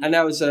know. And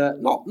there was a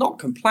not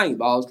complaint,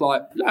 but I was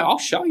like, no, I'll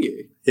show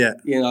you.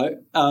 You know,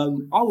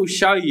 I will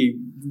show you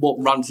what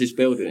runs this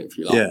building if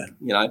you like.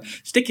 You know,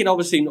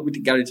 obviously we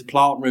didn't go into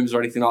plant rooms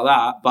or anything like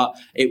that, but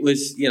it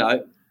was, you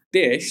know,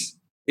 this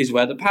is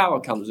where the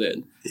power comes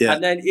in.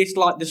 And then it's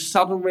like the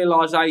sudden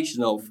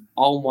realisation of,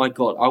 oh my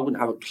God, I wouldn't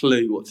have a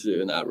clue what to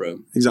do in that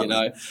room. Exactly.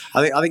 You know?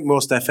 I think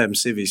most FM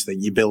civvies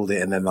think you build it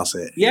and then that's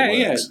it.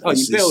 Oh,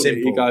 you build it,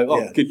 you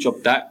go, good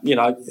job, Dak. You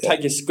know,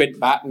 take your squint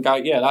back and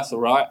go, that's all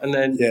right. And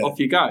then off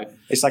you go.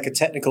 It's like a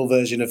technical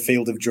version of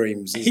Field of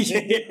Dreams,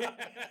 isn't it?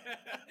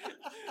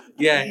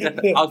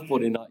 I was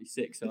born in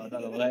 96, so I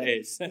don't know what that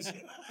is.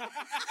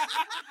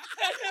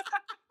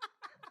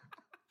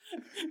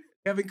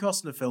 Kevin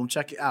Costner film,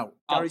 check it out.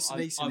 Gary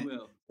Sinise in it.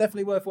 Will.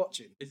 Definitely worth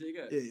watching. Is it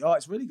good? Yeah. Oh,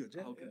 it's really good.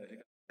 Yeah. Okay.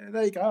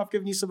 There you go. I've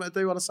given you something to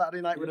do on a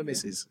Saturday night with the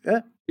missus. Yeah.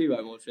 You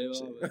won't watch it.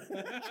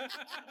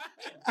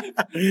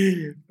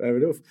 Fair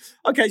enough.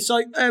 Okay, so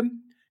you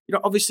know,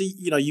 obviously,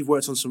 you know, you've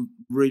worked on some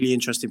really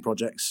interesting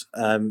projects.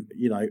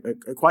 You know,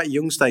 at quite a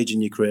young stage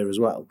in your career as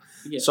well.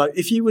 Yeah. So,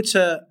 if you were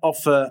to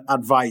offer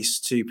advice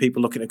to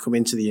people looking to come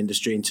into the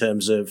industry in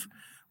terms of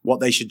what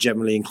they should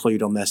generally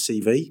include on their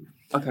CV.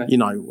 Okay. You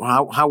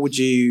know, how would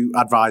you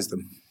advise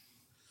them?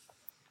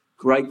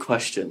 Great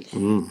question.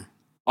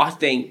 I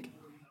think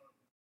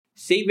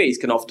CVs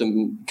can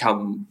often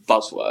become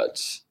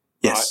buzzwords.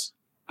 Yes.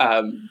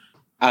 Right?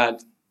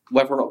 And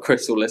whether or not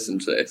Chris will listen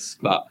to this,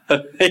 but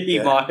he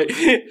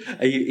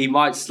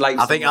might slate.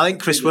 I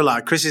think Chris will.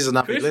 Chris is an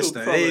avid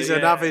listener. He's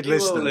an avid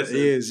listener.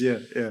 He is.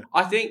 Yeah.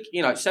 I think,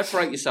 you know,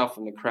 separate yourself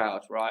from the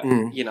crowd, right?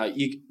 You know,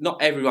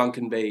 not everyone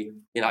can be,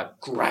 you know,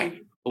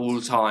 great all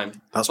the time.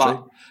 That's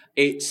true.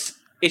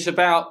 It's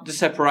about the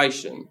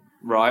separation,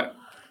 right?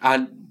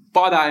 And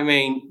by that I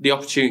mean the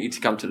opportunity to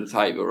come to the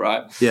table,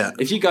 right? Yeah.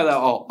 If you go there,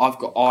 I've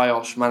got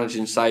IOSH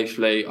managing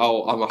safely.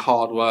 I'm a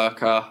hard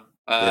worker.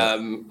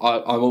 I'm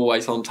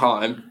always on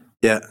time.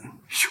 Yeah.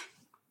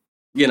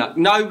 You know,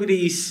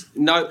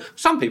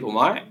 some people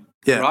might.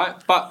 Yeah. Right?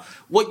 But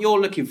what you're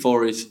looking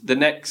for is the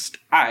next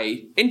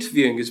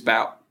interviewing is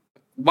about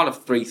one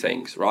of three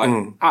things,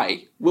 right?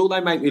 A, will they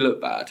make me look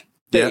bad?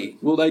 B,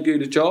 will they do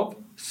the job?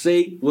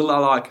 C, will I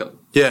like them?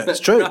 Yeah, it's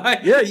true.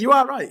 Right? Yeah, you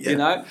are right. Yeah. You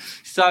know,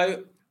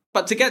 so,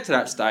 but to get to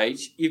that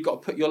stage, you've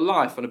got to put your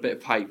life on a bit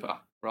of paper,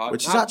 right?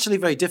 Which is actually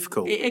very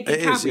difficult. It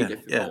can be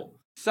difficult. Yeah.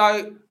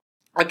 So,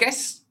 I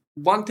guess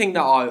one thing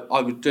that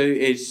I would do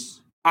is,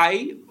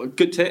 a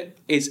good tip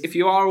is if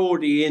you are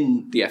already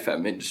in the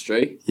FM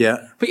industry,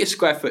 put your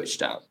square footage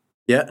down.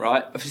 Yeah.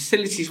 Right? A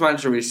facilities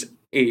manager is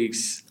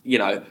you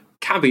know,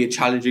 can be a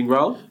challenging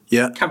role.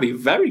 Yeah. Can be a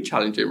very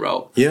challenging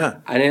role. Yeah.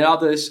 And in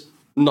others,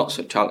 not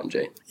so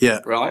challenging. Yeah.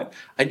 Right?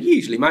 And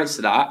usually most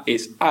of that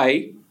is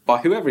A, by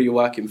whoever you're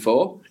working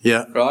for.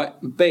 Yeah. Right?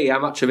 B, how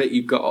much of it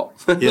you've got.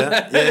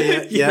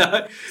 Yeah. You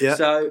know?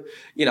 So,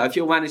 you know, if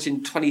you're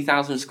managing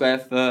 20,000 square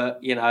foot,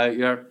 you know,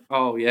 you're,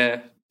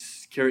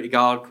 security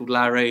guard called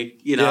Larry,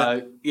 you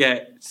know,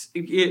 it's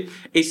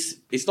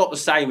not the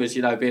same as,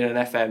 you know, being an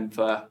FM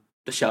for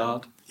the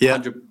Shard.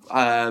 Yeah.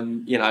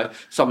 You know,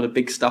 some of the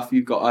big stuff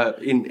you've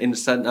got in the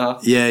centre.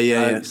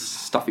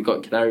 Stuff you've got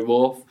in Canary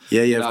Wharf.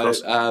 Of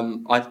course.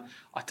 I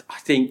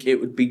think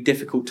it would be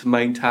difficult to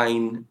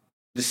maintain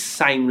the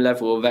same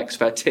level of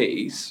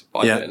expertise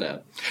by doing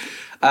that.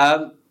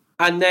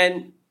 And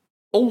then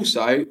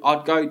also,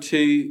 I'd go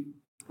to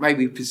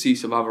maybe pursue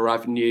some other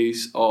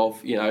avenues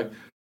of, you know,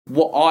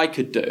 what I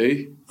could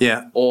do,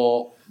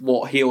 or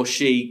what he or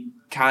she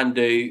can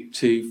do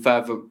to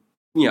further,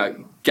 you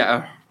know, get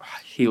a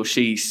he or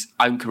she's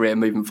own career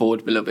moving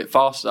forward a little bit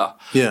faster.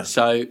 Yeah.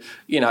 So,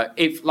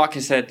 if, like I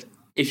said,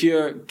 if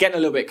you're getting a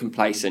little bit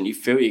complacent, you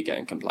feel you're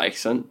getting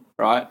complacent,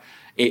 right?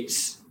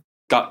 It's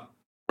got,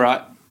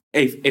 right?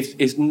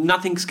 If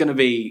nothing's going to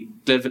be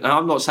delivered, and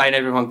I'm not saying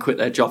everyone quit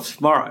their jobs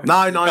tomorrow.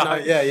 No.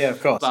 Yeah,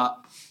 of course. But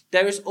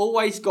there has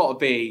always got to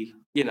be,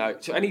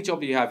 to any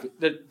job you have,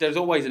 there's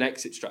always an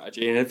exit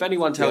strategy. And if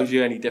anyone tells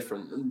you any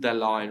different, they're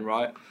lying,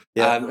 right?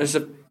 Yeah.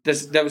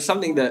 There was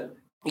something that,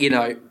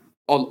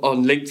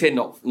 on LinkedIn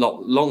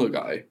not long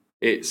ago.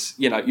 It's,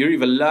 you're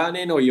either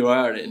learning or you're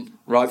earning,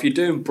 right? If you're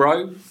doing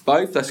both,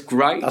 that's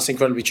great. That's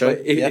incredibly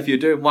true. If you're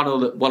doing one or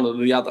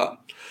the other.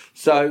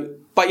 So,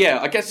 but yeah,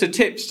 I guess the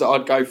tips that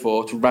I'd go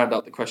for to round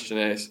up the question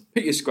is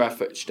put your square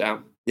footage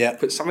down. Yeah.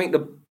 Put something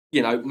that,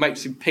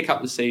 makes you pick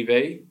up the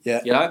CV.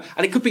 Yeah.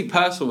 And it could be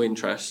personal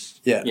interests.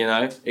 Yeah.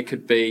 It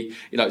could be,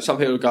 some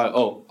people go,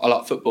 oh, I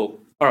like football.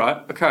 All right,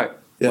 okay.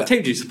 Yeah. What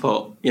team do you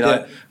support?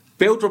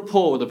 Build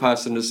rapport with the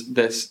person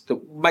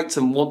that makes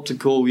them want to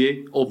call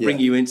you or bring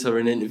you into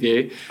an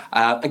interview,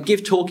 and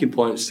give talking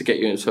points to get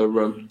you into a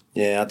room.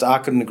 Yeah, I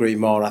couldn't agree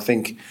more. I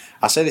think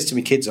I say this to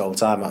my kids all the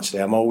time,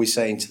 actually. I'm always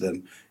saying to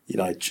them,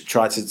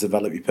 try to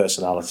develop your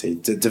personality,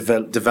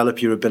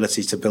 develop your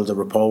ability to build a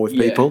rapport with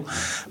people.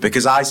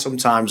 Because I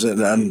sometimes,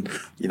 and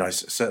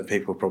certain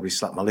people probably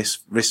slap my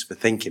wrist for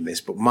thinking this,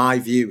 but my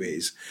view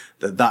is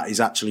that is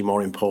actually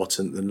more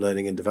important than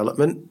learning and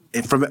development.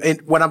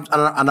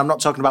 I'm not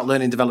talking about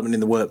learning and development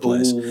in the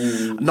workplace,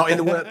 not in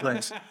the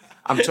workplace.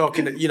 I'm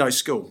talking,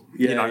 school.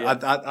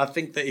 I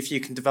think that if you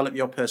can develop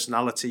your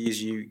personality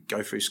as you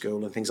go through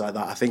school and things like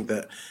that, I think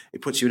that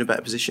it puts you in a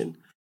better position.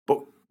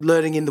 But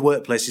learning in the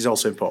workplace is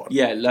also important.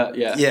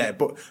 Yeah,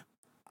 but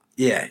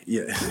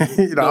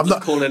I'm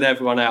not calling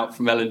everyone out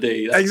from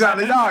L&D.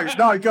 Exactly.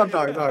 No, God,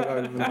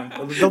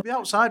 no. They'll be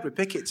outside with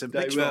pickets and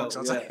pitchforks.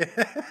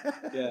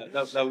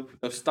 They'll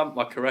stump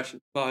my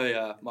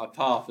my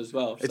path as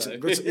well. So.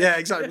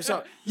 Exactly.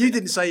 So, you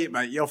didn't say it,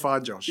 mate. You're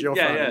fine, Josh. You're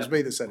fine. It was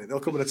me that said it. They'll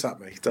come and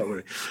attack me. Don't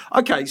worry.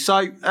 Okay,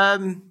 so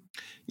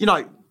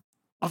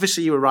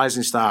obviously you're a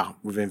rising star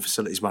within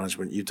facilities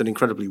management. You've done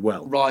incredibly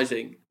well.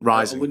 Rising.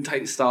 I wouldn't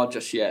take the star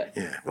just yet.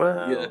 Yeah.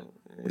 Well.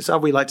 It's how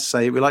we like to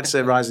say it. We like to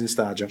say rising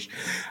star, Josh.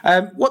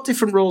 What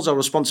different roles or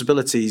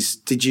responsibilities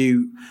did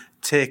you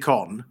take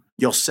on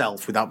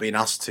yourself without being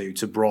asked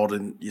to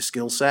broaden your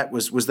skill set?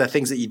 Was there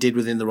things that you did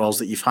within the roles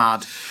that you've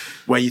had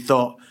where you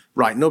thought,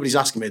 right, nobody's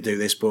asking me to do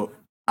this, but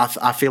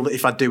I feel that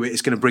if I do it,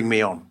 it's going to bring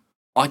me on?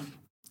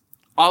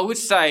 I would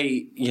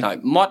say,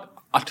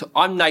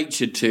 I'm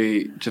natured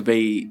to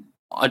be.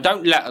 I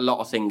don't let a lot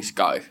of things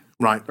go.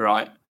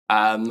 Right.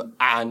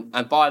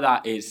 And by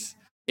that is,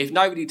 if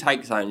nobody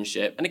takes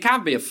ownership, and it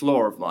can be a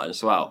flaw of mine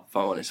as well, if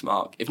I'm honest,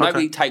 Mark. If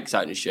nobody takes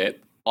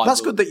ownership, that's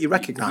good that you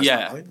recognise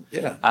that. Right?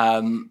 Yeah.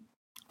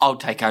 I'll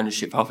take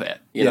ownership of it.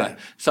 You know.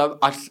 So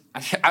at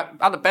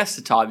the best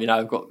of time,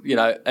 I've got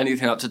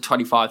anything up to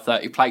 25,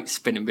 30 plates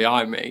spinning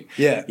behind me.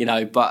 Yeah.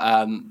 But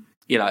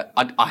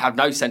I have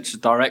no sense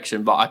of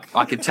direction, but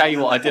I can tell you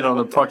what I did on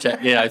a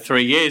project,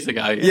 3 years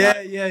ago.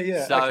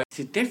 Yeah. So It's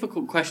a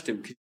difficult question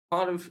because you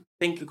kind of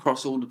think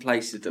across all the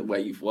places where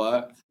you've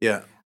worked.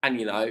 Yeah.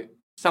 And,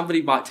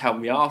 somebody might tell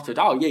me after,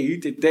 oh, yeah, you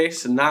did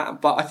this and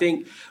that. But I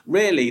think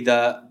really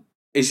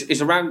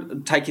it's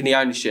around taking the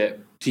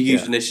ownership to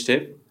use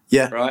initiative.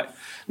 Yeah. Right?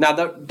 Now,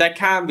 there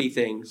can be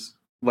things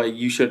where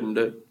you shouldn't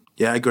do.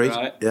 Yeah, agreed.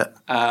 Right? Yeah.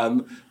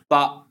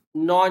 But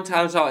 9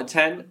 times out of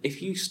 10,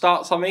 if you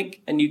start something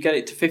and you get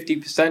it to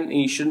 50% and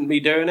you shouldn't be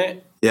doing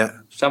it,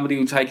 somebody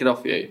will take it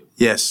off you.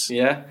 Yes.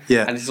 Yeah?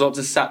 Yeah. And it's not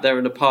just sat there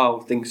in a pile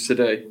of things to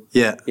do.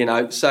 Yeah.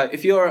 So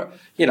if you're,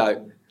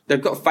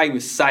 they've got a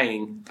famous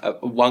saying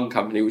at one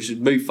company, which is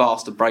move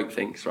fast and break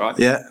things, right?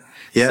 Yeah.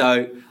 Yeah.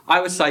 So I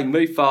would say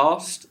move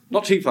fast,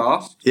 not too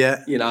fast.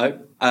 Yeah.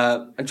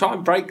 And try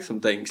and break some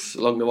things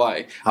along the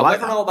way.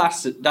 Whether or not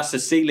that's the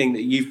ceiling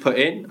that you've put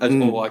in, as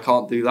I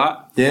can't do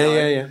that.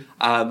 Yeah.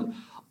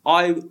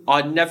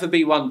 I'd never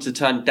be one to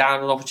turn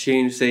down an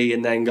opportunity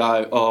and then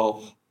go,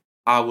 oh,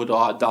 how would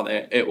I have done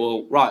it? It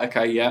will, right,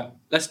 okay, yeah,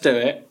 let's do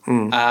it.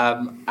 And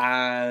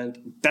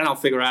then I'll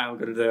figure out how I'm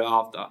going to do it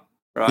after.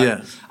 Right.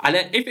 Yeah. And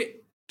then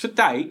to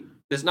date,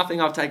 there's nothing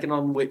I've taken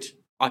on which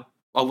I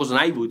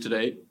wasn't able to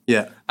do.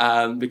 Yeah.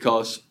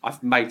 Because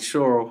I've made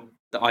sure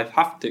that I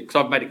have to, because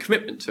I've made a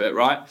commitment to it,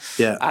 right?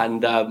 Yeah.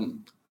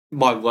 And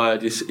my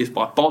word is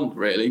my bond,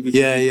 really.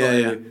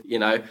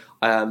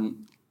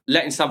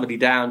 Letting somebody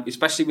down,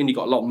 especially when you've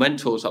got a lot of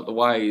mentors up the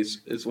way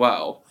as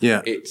well.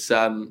 Yeah. It's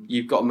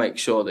you've got to make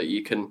sure that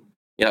you can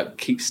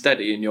keep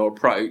steady in your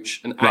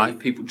approach and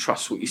people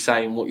trust what you're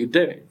saying and what you're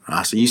doing.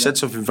 So you said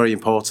something very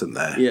important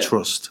there,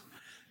 trust.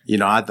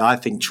 I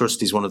think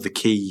trust is one of the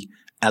key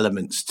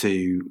elements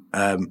to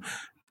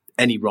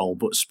any role,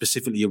 but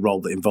specifically a role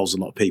that involves a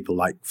lot of people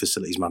like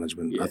facilities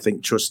management. Yeah. I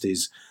think trust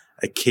is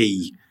a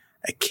key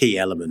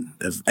element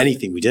of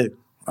anything we do.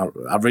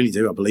 I really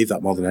do. I believe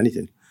that more than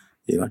anything,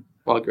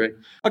 I agree.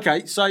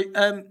 Okay, so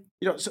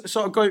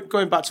sort of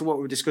going back to what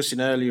we were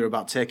discussing earlier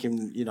about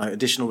taking,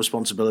 additional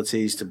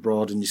responsibilities to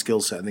broaden your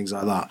skill set and things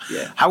like that.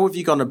 Yeah. How have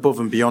you gone above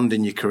and beyond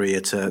in your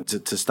career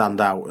to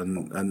stand out,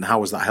 and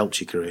how has that helped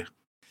your career?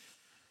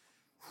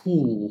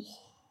 Ooh.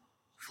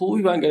 Thought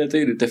we weren't going to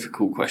do the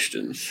difficult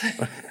questions.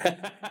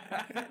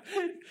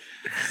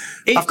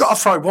 I've got to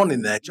throw one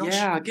in there, Josh.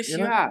 Yeah, I guess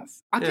you have.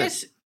 I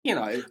guess,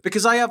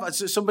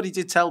 Because somebody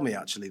did tell me,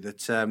 actually,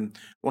 that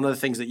one of the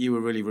things that you were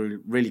really, really,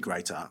 really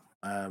great at,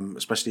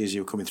 especially as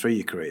you were coming through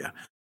your career,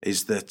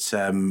 is that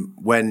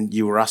when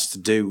you were asked to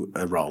do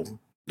a role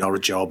or a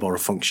job or a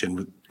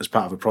function as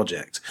part of a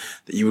project,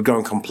 that you would go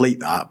and complete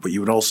that, but you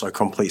would also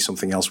complete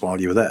something else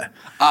while you were there.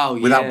 Oh,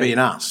 yeah. Without being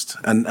asked.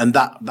 And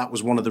that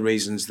was one of the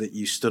reasons that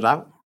you stood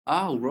out.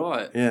 Oh,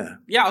 right. Yeah.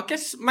 Yeah, I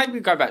guess maybe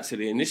we go back to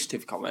the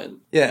initiative comment.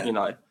 Yeah.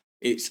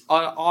 It's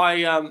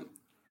to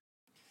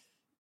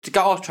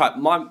go off track,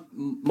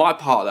 my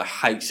partner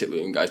hates it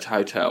when we go to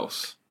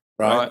hotels.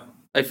 Right?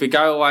 If we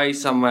go away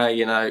somewhere,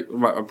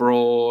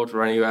 abroad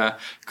or anywhere,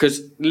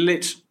 because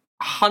literally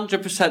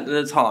 100% of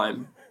the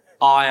time,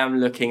 I am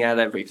looking at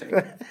everything,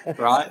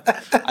 right?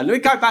 And we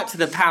go back to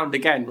the pound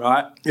again,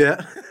 right?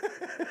 Yeah.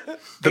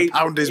 The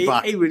pound is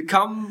back. He would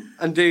come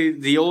and do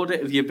the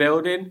audit of your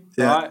building,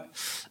 right?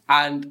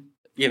 And,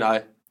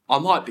 I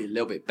might be a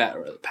little bit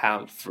better at the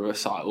pound for a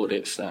site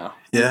audits now.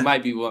 Yeah.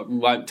 Maybe we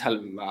won't tell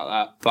him about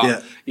that.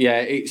 But,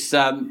 it's...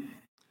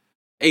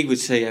 he would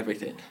see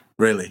everything.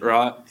 Really?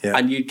 Right? Yeah.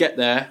 And you'd get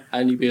there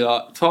and you'd be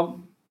like,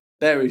 Tom,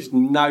 there is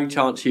no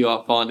chance you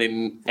are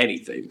finding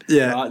anything.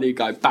 Yeah. Right? And you'd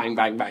go bang,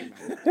 bang, bang,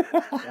 bang.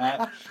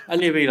 Right?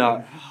 And you'd be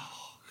like...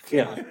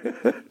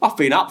 I've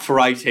been up for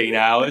 18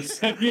 hours.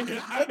 Sort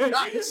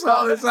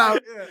this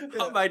out.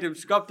 I made him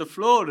scrub the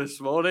floor this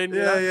morning.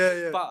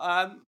 Yeah.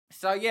 But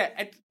so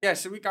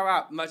we go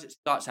out, magic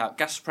starts out,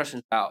 gas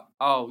suppression's out.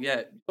 Oh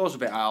yeah, door's a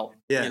bit out.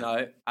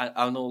 Yeah.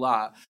 And all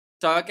that.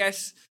 So I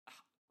guess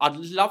I'd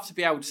love to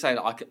be able to say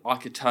that I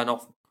could turn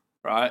off,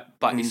 right?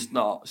 But it's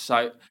not.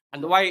 So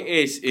and the way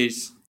it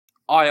is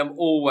I'm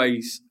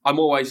always on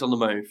the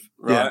move,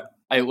 right? Yeah.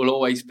 It will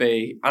always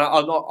be, and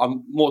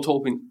I'm more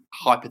talking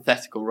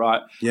hypothetical,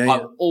 right?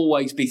 I'll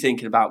always be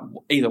thinking about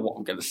either what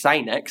I'm going to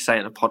say next, say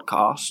in a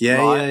podcast,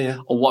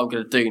 or what I'm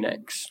going to do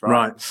next,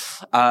 right?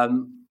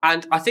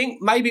 And I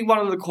think maybe one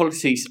of the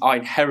qualities I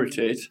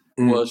inherited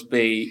was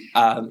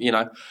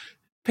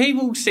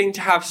people seem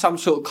to have some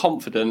sort of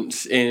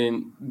confidence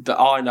in that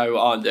I know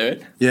what I'm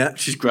doing,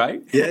 which is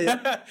great.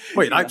 Yeah.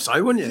 Well, you'd hope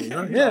so, wouldn't you?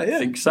 I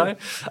think so.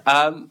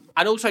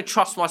 And also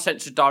trust my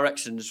sense of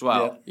direction as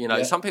well.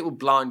 Some people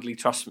blindly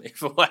trust me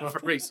for whatever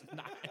reason.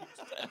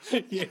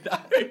 But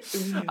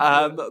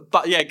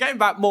getting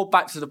back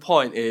to the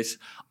point is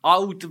I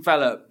will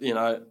develop,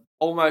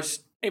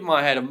 almost in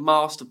my head a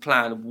master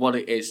plan of what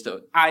it is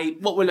that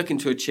what we're looking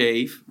to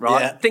achieve,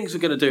 right? Things we're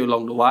going to do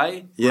along the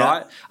way,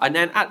 right? And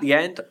then at the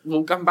end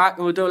we'll come back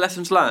and we'll do a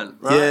lessons learned,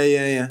 right?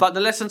 Yeah. But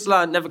the lessons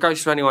learned never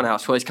goes to anyone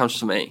else; it always comes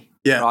to me.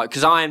 Right,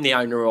 because I am the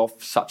owner of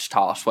such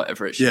tasks,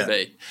 whatever it should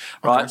be.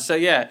 Right. Okay. So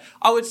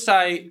I would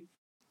say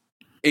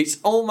it's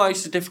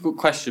almost a difficult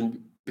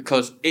question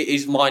because it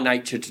is my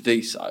nature to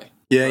do so.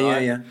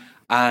 Yeah.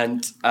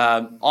 And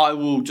I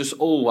will just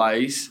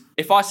always,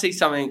 if I see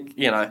something,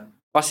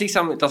 if I see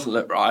something that doesn't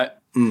look right,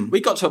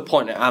 we got to a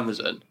point at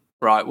Amazon,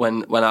 right,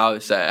 when I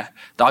was there,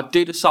 that I'd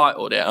do the site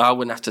audit and I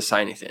wouldn't have to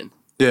say anything.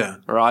 Yeah.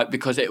 Right,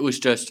 because it was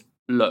just,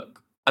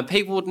 look. And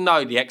people would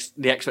know the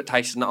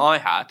expectation that I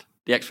had,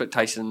 the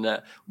expectation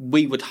that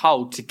we would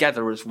hold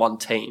together as one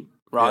team,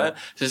 right? Yeah.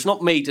 So it's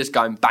not me just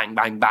going bang,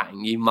 bang,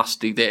 bang, you must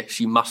do this,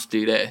 you must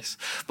do this.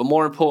 But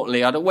more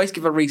importantly, I'd always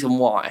give a reason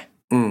why,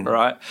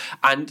 right?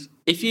 And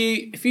if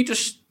you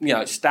just,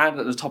 stand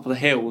at the top of the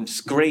hill and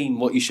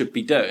scream what you should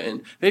be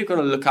doing, people are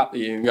going to look up at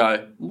you and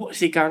go, what is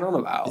he going on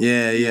about?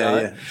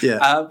 Yeah.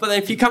 But then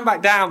if you come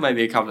back down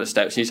maybe a couple of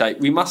steps and you say,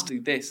 we must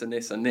do this and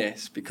this and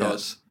this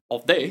because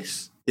of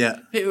this,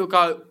 people will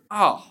go,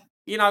 oh,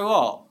 you know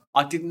what?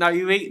 I didn't know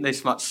you eaten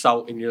this much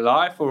salt in your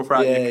life or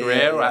throughout your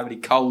career or how many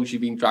coals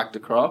you've been dragged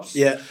across.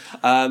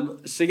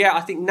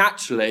 I think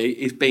naturally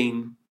it's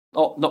been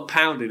not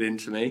pounded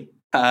into me.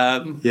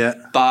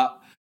 But,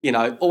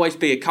 always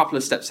be a couple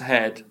of steps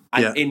ahead.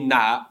 And in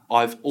that,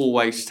 I've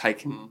always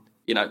taken,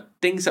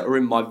 things that are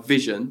in my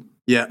vision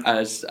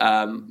as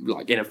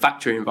like in a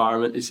factory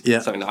environment is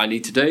something that I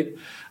need to do.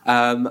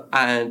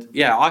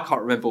 I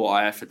can't remember what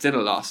I ate for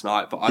dinner last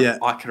night, but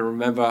I can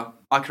remember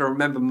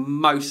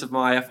most of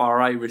my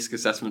FRA risk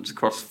assessments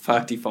across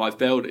 35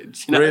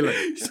 buildings.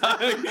 Really? So,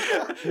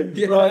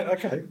 Right.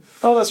 Okay.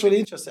 Oh, that's really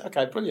interesting.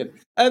 Okay, brilliant.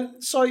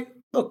 So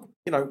look,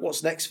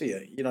 what's next for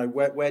you?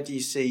 Where do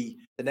you see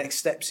the next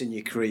steps in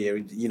your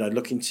career?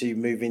 Looking to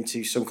move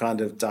into some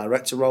kind of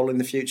director role in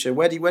the future.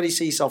 Where do you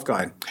see yourself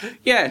going?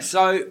 Yeah.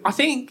 So I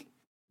think.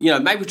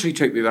 Mapletree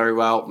treat me very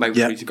well.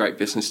 Mapletree's a great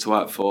business to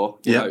work for.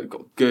 We've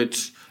got good,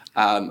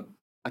 a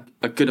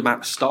good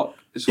amount of stock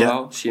as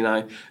well.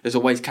 So, there's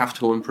always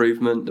capital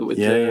improvement that we're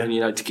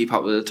doing, to keep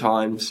up with the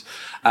times.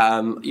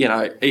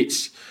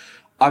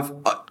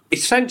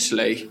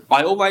 Essentially,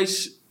 I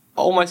always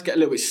get a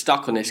little bit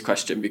stuck on this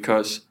question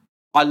because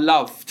I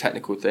love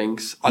technical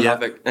things. I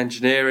love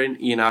engineering.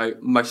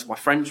 Most of my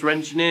friends are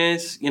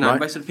engineers.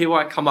 Most of the people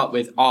I come up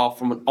with are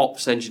from an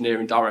ops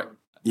engineering direct.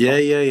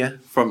 Yeah.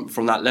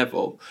 From that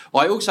level.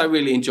 I also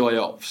really enjoy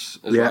ops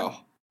as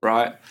well,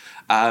 right?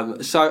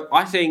 So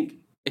I think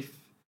if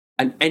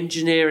an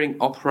engineering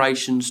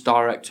operations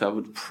director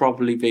would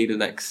probably be the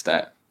next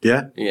step.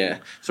 Yeah.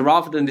 So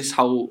rather than this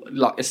whole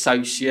like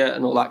associate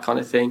and all that kind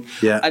of thing,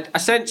 and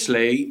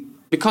essentially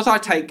because I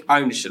take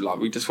ownership, like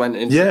we just went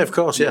into. Yeah, of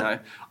course.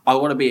 I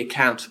want to be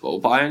accountable,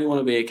 but I only want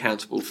to be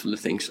accountable for the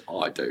things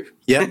I do.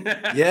 Yeah.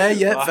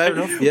 Right? Fair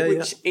enough.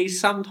 Which is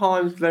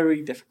sometimes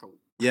very difficult.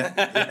 Yeah.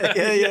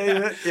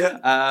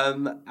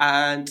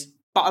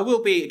 But I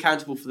will be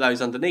accountable for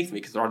those underneath me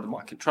because they're under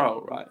my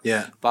control, right?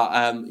 Yeah. But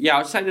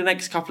I'd say the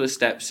next couple of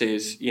steps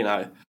is,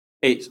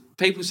 it's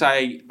people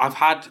say I've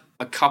had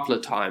a couple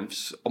of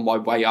times on my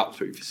way up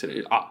through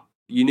facility.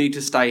 You need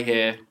to stay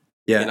here,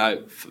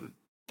 for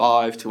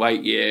 5 to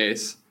 8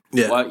 years,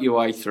 work your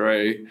way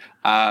through,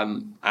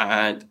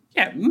 and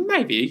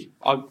maybe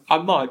I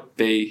might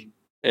be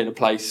in a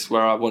place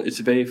where I wanted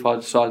to be if I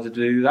decided to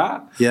do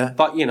that. Yeah.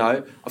 But,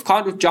 I've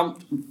kind of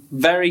jumped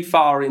very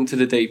far into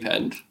the deep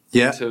end.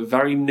 Yeah. Into a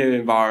very new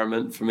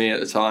environment for me at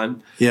the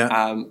time.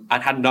 Yeah.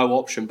 And had no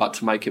option but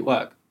to make it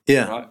work.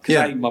 Yeah. Right?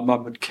 Because my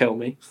mum would kill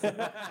me.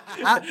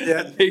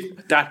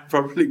 Dad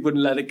probably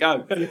wouldn't let it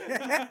go.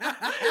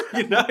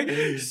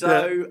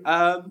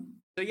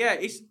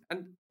 It's,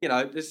 and,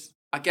 there's,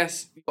 I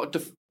guess you've got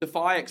to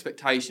defy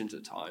expectations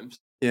at times.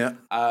 Yeah.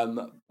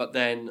 But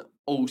then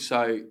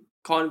also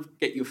kind of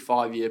get your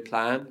 5-year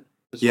plan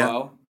as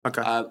well.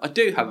 Okay. I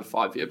do have a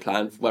 5-year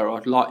plan for where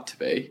I'd like to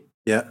be.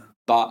 Yeah.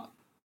 But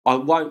I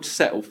won't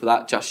settle for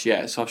that just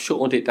yet. So I've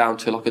shortened it down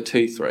to like a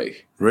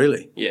 2-3.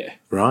 Really? Yeah.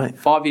 Right.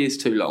 5 years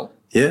too long.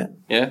 Yeah.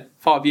 Yeah.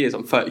 5 years,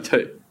 I'm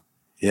 32.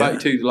 Yeah.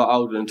 32 is a lot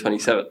older than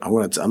 27. I'm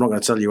not going to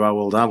tell you how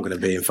old I'm going to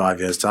be in 5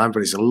 years' time,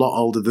 but it's a lot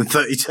older than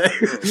 32.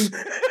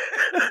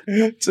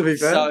 To be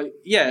fair. So,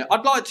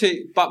 I'd like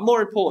to, but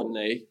more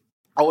importantly,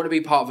 I want to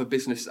be part of a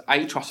business that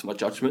A, trusts my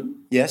judgment.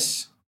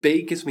 Yes.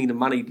 B, gives me the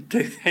money to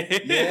do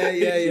it.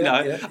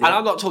 Yeah. And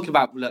I'm not talking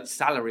about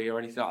salary or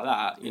anything like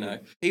that.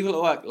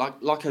 People at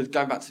work, like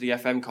going back to the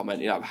FM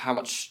comment, how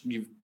much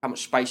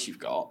space you've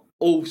got.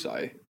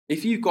 Also,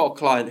 if you've got a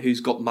client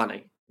who's got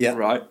money,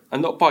 right,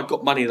 and not by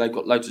got money, they've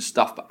got loads of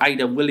stuff, but A,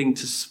 they're willing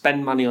to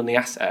spend money on the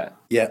asset.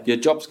 Yeah, your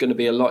job's going to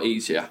be a lot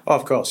easier. Oh,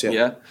 of course,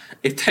 yeah.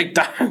 If they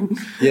don't,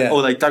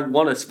 or they don't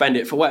want to spend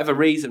it for whatever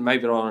reason,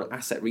 maybe they're on an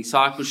asset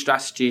recycle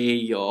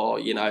strategy, or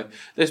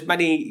there's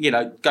many,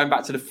 going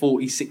back to the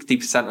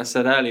 40-60% I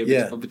said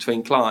earlier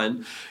between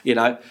client,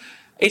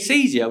 it's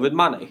easier with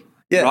money.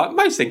 Yeah, right.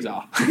 Most things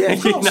are. Yeah,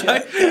 of course.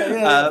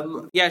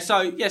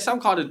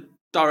 Some kind of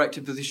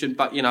director position,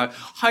 but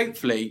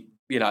hopefully,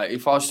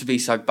 if I was to be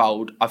so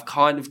bold, I've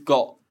kind of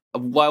got a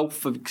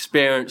wealth of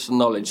experience and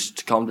knowledge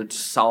to kind of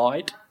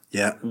decide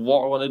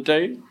what I want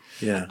to do.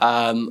 Yeah.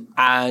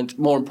 And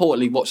more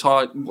importantly, what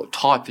type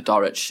of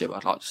directorship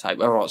I'd like to say,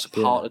 whether it's a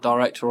partner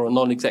director or a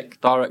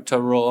non-exec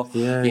director or,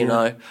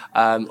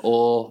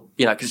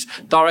 because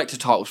director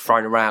title's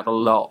thrown around a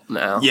lot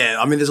now. Yeah,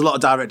 I mean, there's a lot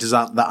of directors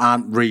that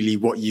aren't really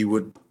what you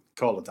would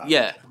call a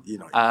director.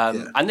 Yeah.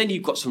 And then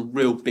you've got some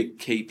real big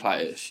key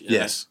players,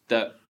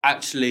 that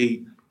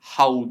actually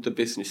hold the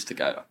business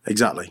together.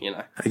 Exactly.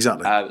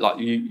 Exactly. Like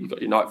you've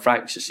got your Knight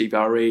Franks, your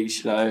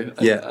CBREs,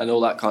 and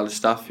all that kind of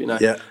stuff.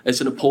 It's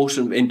an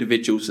apportion of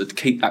individuals that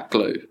keep that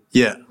glue.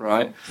 Yeah.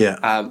 Right. Yeah.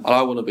 And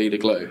I want to be the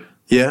glue.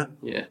 Yeah.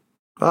 Yeah.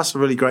 Well, that's a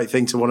really great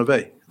thing to want to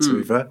be. To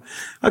be fair.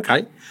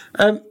 Okay.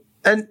 And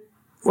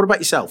what about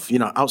yourself?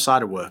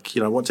 Outside of work,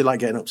 what do you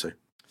like getting up to?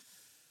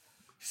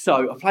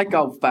 So I play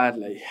golf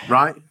badly.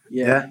 Right.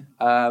 Yeah.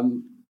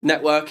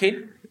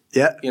 Networking.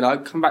 Yeah.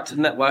 Come back to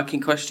the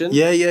networking question.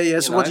 Yeah.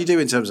 So what do you do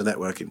in terms of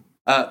networking?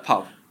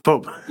 Pub.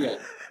 Yeah.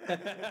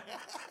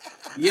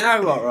 You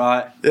know what,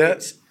 right? Yeah.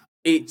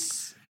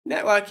 It's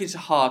networking's a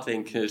hard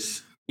thing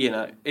because,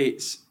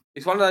 it's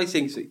one of those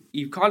things that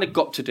you've kind of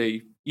got to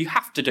do. You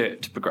have to do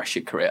it to progress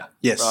your career.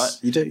 Yes, right?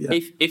 You do, yeah.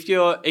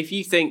 If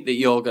you think that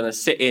you're going to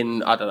sit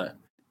in, I don't know,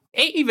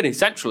 even in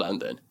central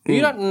London,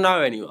 you don't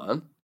know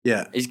anyone.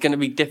 Yeah. It's going to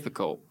be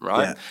difficult,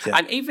 right? Yeah.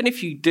 And even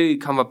if you do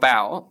come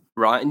about,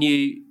 right, and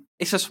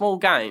it's a small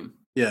game.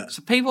 Yeah.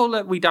 So people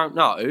that we don't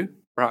know,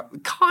 right, we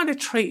kind of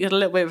treated a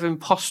little bit of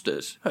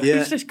imposters.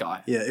 Who's this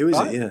guy? Yeah, who is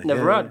it? Yeah.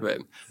 Never heard of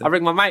him. I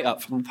ring my mate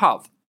up from the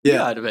pub. Yeah. You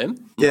heard of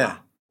him? Yeah.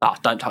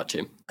 Don't touch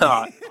him. All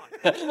right.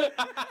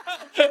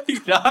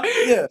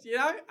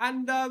 Yeah.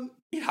 And I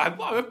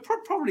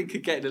probably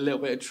could get in a little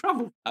bit of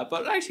trouble,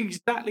 but that's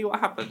exactly what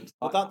happened.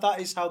 Well,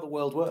 that is how the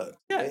world works.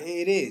 Yeah,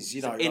 it is.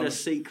 In a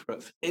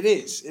secret. It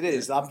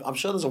is. I'm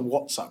sure there's a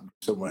WhatsApp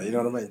somewhere. You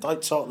know what I mean?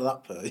 Don't talk to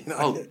that person.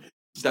 Oh,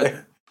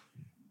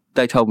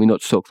 they told me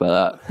not to talk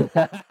about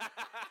that.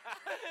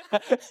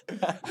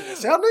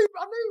 See, I knew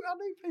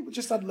people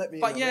just hadn't let me.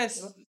 But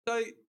yes,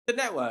 so the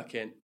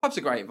networking, pub's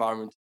a great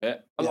environment to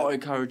it. I'm not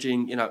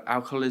encouraging,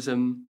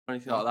 alcoholism or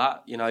anything like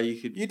that. You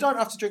don't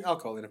have to drink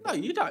alcohol in a pub.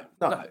 No, you don't.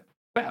 No.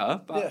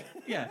 better, but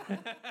yeah.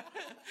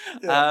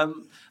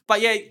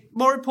 But yeah,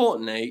 more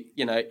importantly,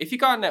 if you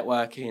go out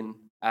networking,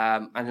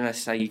 and let's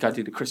say you go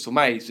do the Crystal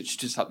Maze, which is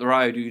just up the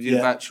road, you do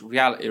virtual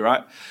reality,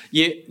 right?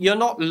 You're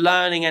not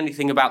learning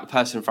anything about the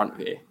person in front of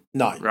you.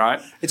 No.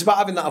 Right? It's about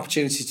having that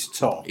opportunity to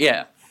talk.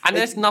 Yeah. And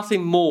there's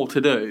nothing more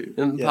to do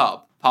in the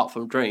pub apart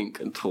from drink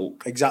and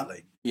talk.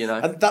 Exactly.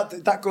 And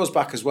that goes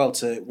back as well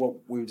to what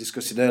we were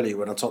discussing earlier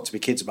when I talked to my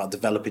kids about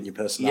developing your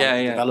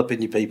personality, developing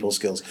your people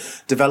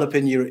skills,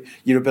 developing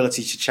your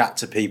ability to chat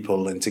to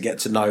people and to get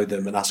to know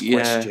them and ask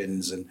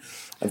questions and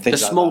things like that. The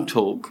small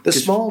talk.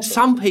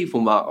 Some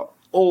people are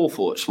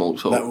awful at small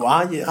talk. No,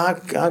 I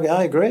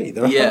agree.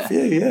 There are a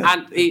few,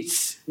 And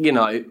it's,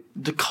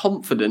 the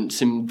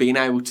confidence in being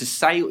able to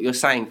say what you're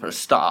saying for a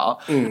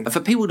start and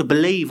for people to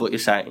believe what you're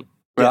saying.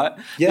 Right?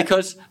 Yeah.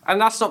 Because, and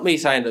that's not me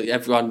saying that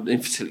everyone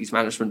in facilities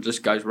management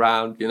just goes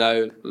around,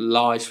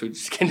 lies through the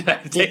skin of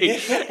their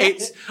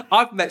teeth.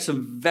 I've met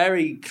some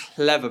very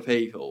clever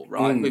people,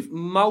 right, with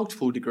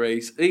multiple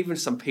degrees, even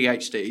some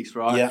PhDs,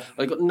 right? Yeah.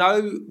 They've got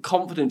no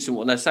confidence in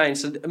what they're saying,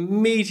 so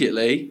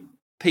immediately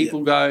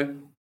people go,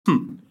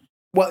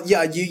 Well,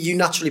 you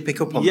naturally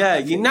pick up on that. Yeah,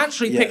 you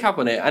naturally pick up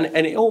on it,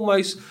 and it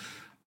almost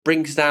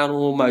brings down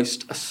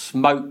almost a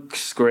smoke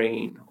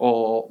screen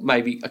or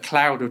maybe a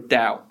cloud of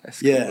doubt,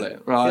 let's call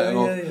it, right?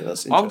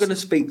 That's I'm going to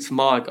speak to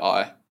my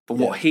guy for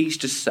what he's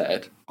just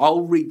said.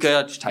 I'll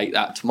regurgitate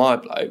that to my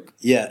bloke.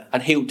 Yeah.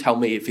 And he'll tell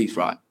me if he's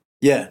right.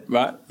 Yeah.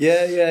 Right?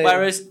 Yeah.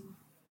 Whereas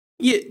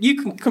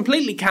you can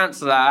completely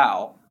cancel that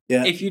out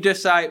if you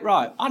just say,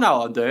 right, I know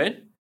what I'm doing,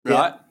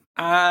 right?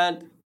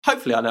 And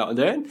hopefully I know what I'm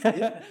doing.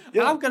 And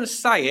I'm going to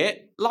say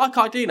it like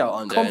I do know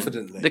what I'm doing.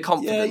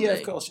 Confidently. Yeah,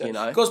 of course.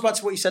 Yeah. It goes back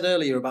to what you said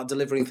earlier about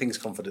delivering things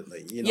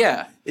confidently.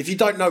 Yeah. If you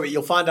don't know it,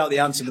 you'll find out the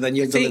answer, but then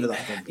you'll deliver that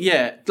confidently.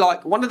 Yeah.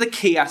 Like one of the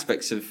key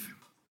aspects of,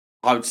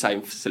 I would say,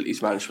 in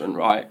facilities management,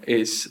 right,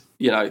 is,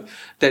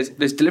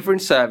 there's delivering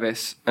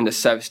service and there's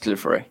service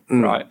delivery,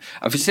 right?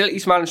 And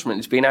facilities management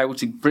is being able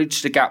to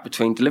bridge the gap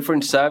between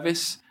delivering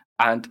service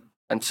and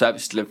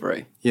service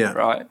delivery. Yeah.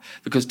 Right?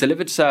 Because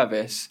delivered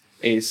service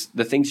is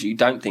the things that you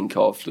don't think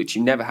of, which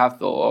you never have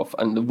thought of,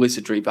 and the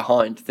wizardry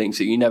behind things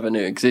that you never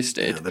knew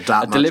existed.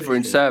 A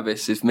delivering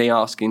service is me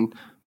asking,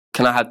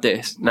 can I have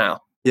this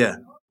now? Yeah.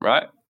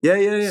 Right?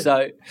 Yeah.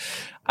 So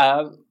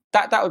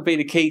that would be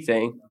the key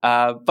thing.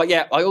 But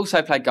yeah, I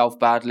also play golf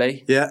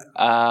badly. Yeah.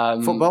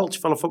 Football? Do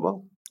you follow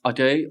football? I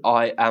do.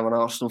 I am an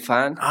Arsenal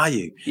fan. Are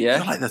you? Yeah.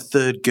 You're like the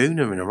third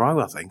gooner in a row,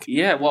 I think.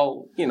 Yeah,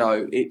 well,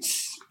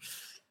 it's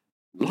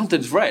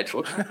London's red.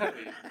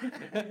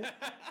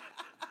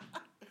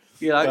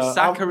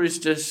 Saka is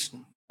just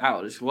out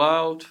of this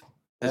world.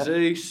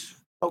 Jesus.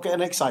 Not getting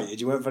excited.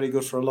 You weren't very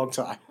good for a long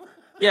time.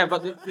 Yeah,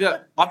 but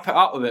I put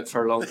up with it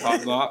for a long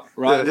time.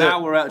 Right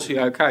now we're actually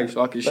okay,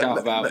 so I can shout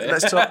about it.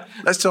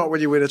 Let's talk when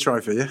you win a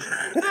trophy, yeah?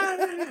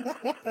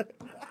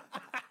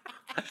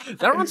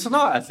 They're on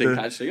tonight, I think.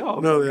 Actually,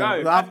 I'm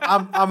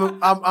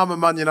a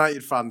Man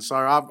United fan, so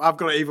I've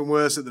got it even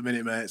worse at the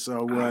minute, mate.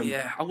 So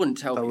I wouldn't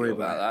tell people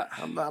about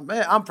that.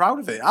 Mate, I'm proud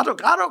of it. I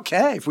don't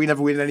care if we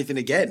never win anything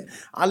again.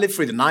 I lived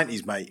through the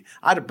 90s, mate.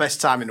 I had the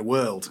best time in the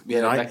world.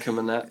 Yeah, Beckham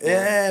and that.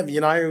 Yeah,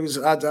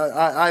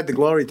 I had the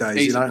glory days.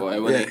 He's a boy,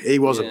 wasn't he? He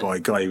was a boy.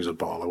 God, he was a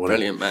baller.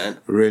 Brilliant man.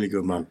 Really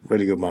good man.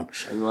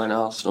 And went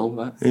Arsenal,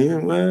 but yeah.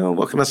 Well,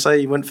 what can I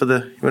say? He went for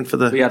the.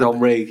 We had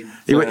Henri.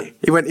 He went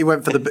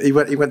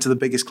to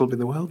the biggest club in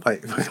the world,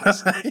 mate. What can I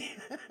say?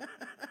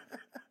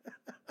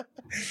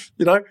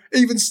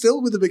 Even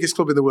still with the biggest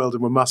club in the world,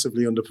 and we're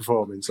massively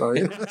underperforming. So,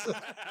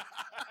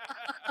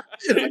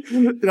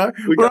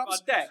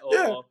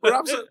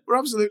 we're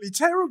absolutely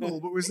terrible,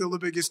 but we're still the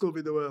biggest club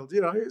in the world.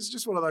 It's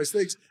just one of those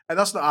things, and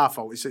that's not our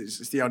fault.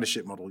 It's the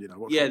ownership model. The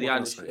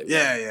ownership.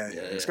 Yeah.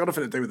 It's got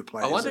nothing to do with the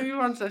players. I wonder who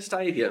runs their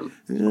stadium.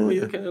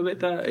 You're getting a bit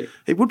dirty.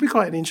 It would be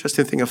quite an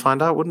interesting thing to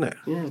find out, wouldn't it?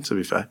 Yeah. To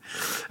be fair.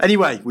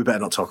 Anyway, we better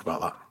not talk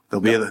about that.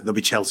 There'll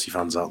be Chelsea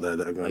fans out there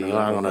that are going, hang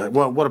on.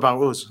 Well, what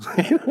about us?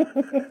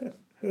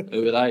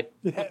 Who are they?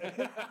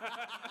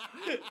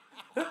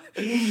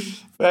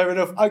 Fair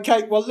enough.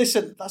 Okay, well,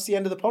 listen, that's the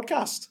end of the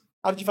podcast.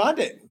 How did you find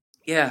it?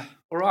 Yeah,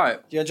 all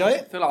right. Did you enjoy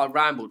it? I feel like I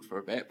rambled for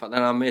a bit, but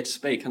then I'm here to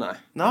speak, aren't I?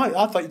 No,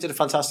 I thought you did a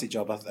fantastic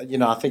job. I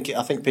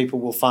think people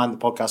will find the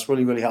podcast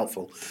really, really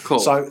helpful. Cool.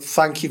 So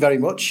thank you very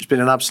much. It's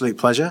been an absolute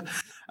pleasure.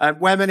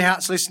 Wear many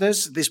hats,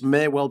 listeners. This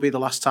may well be the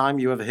last time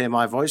you ever hear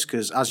my voice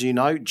because, as you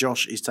know,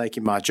 Josh is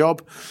taking my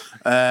job.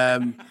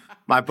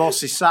 My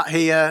boss is sat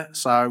here,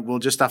 so we'll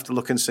just have to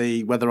look and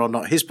see whether or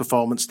not his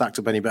performance stacked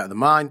up any better than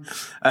mine.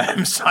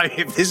 So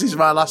if this is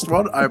my last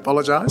one, I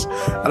apologise,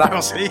 and I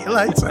will see you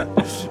later.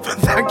 But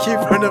thank you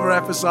for another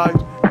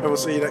episode, and we'll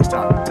see you next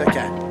time. Take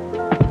care.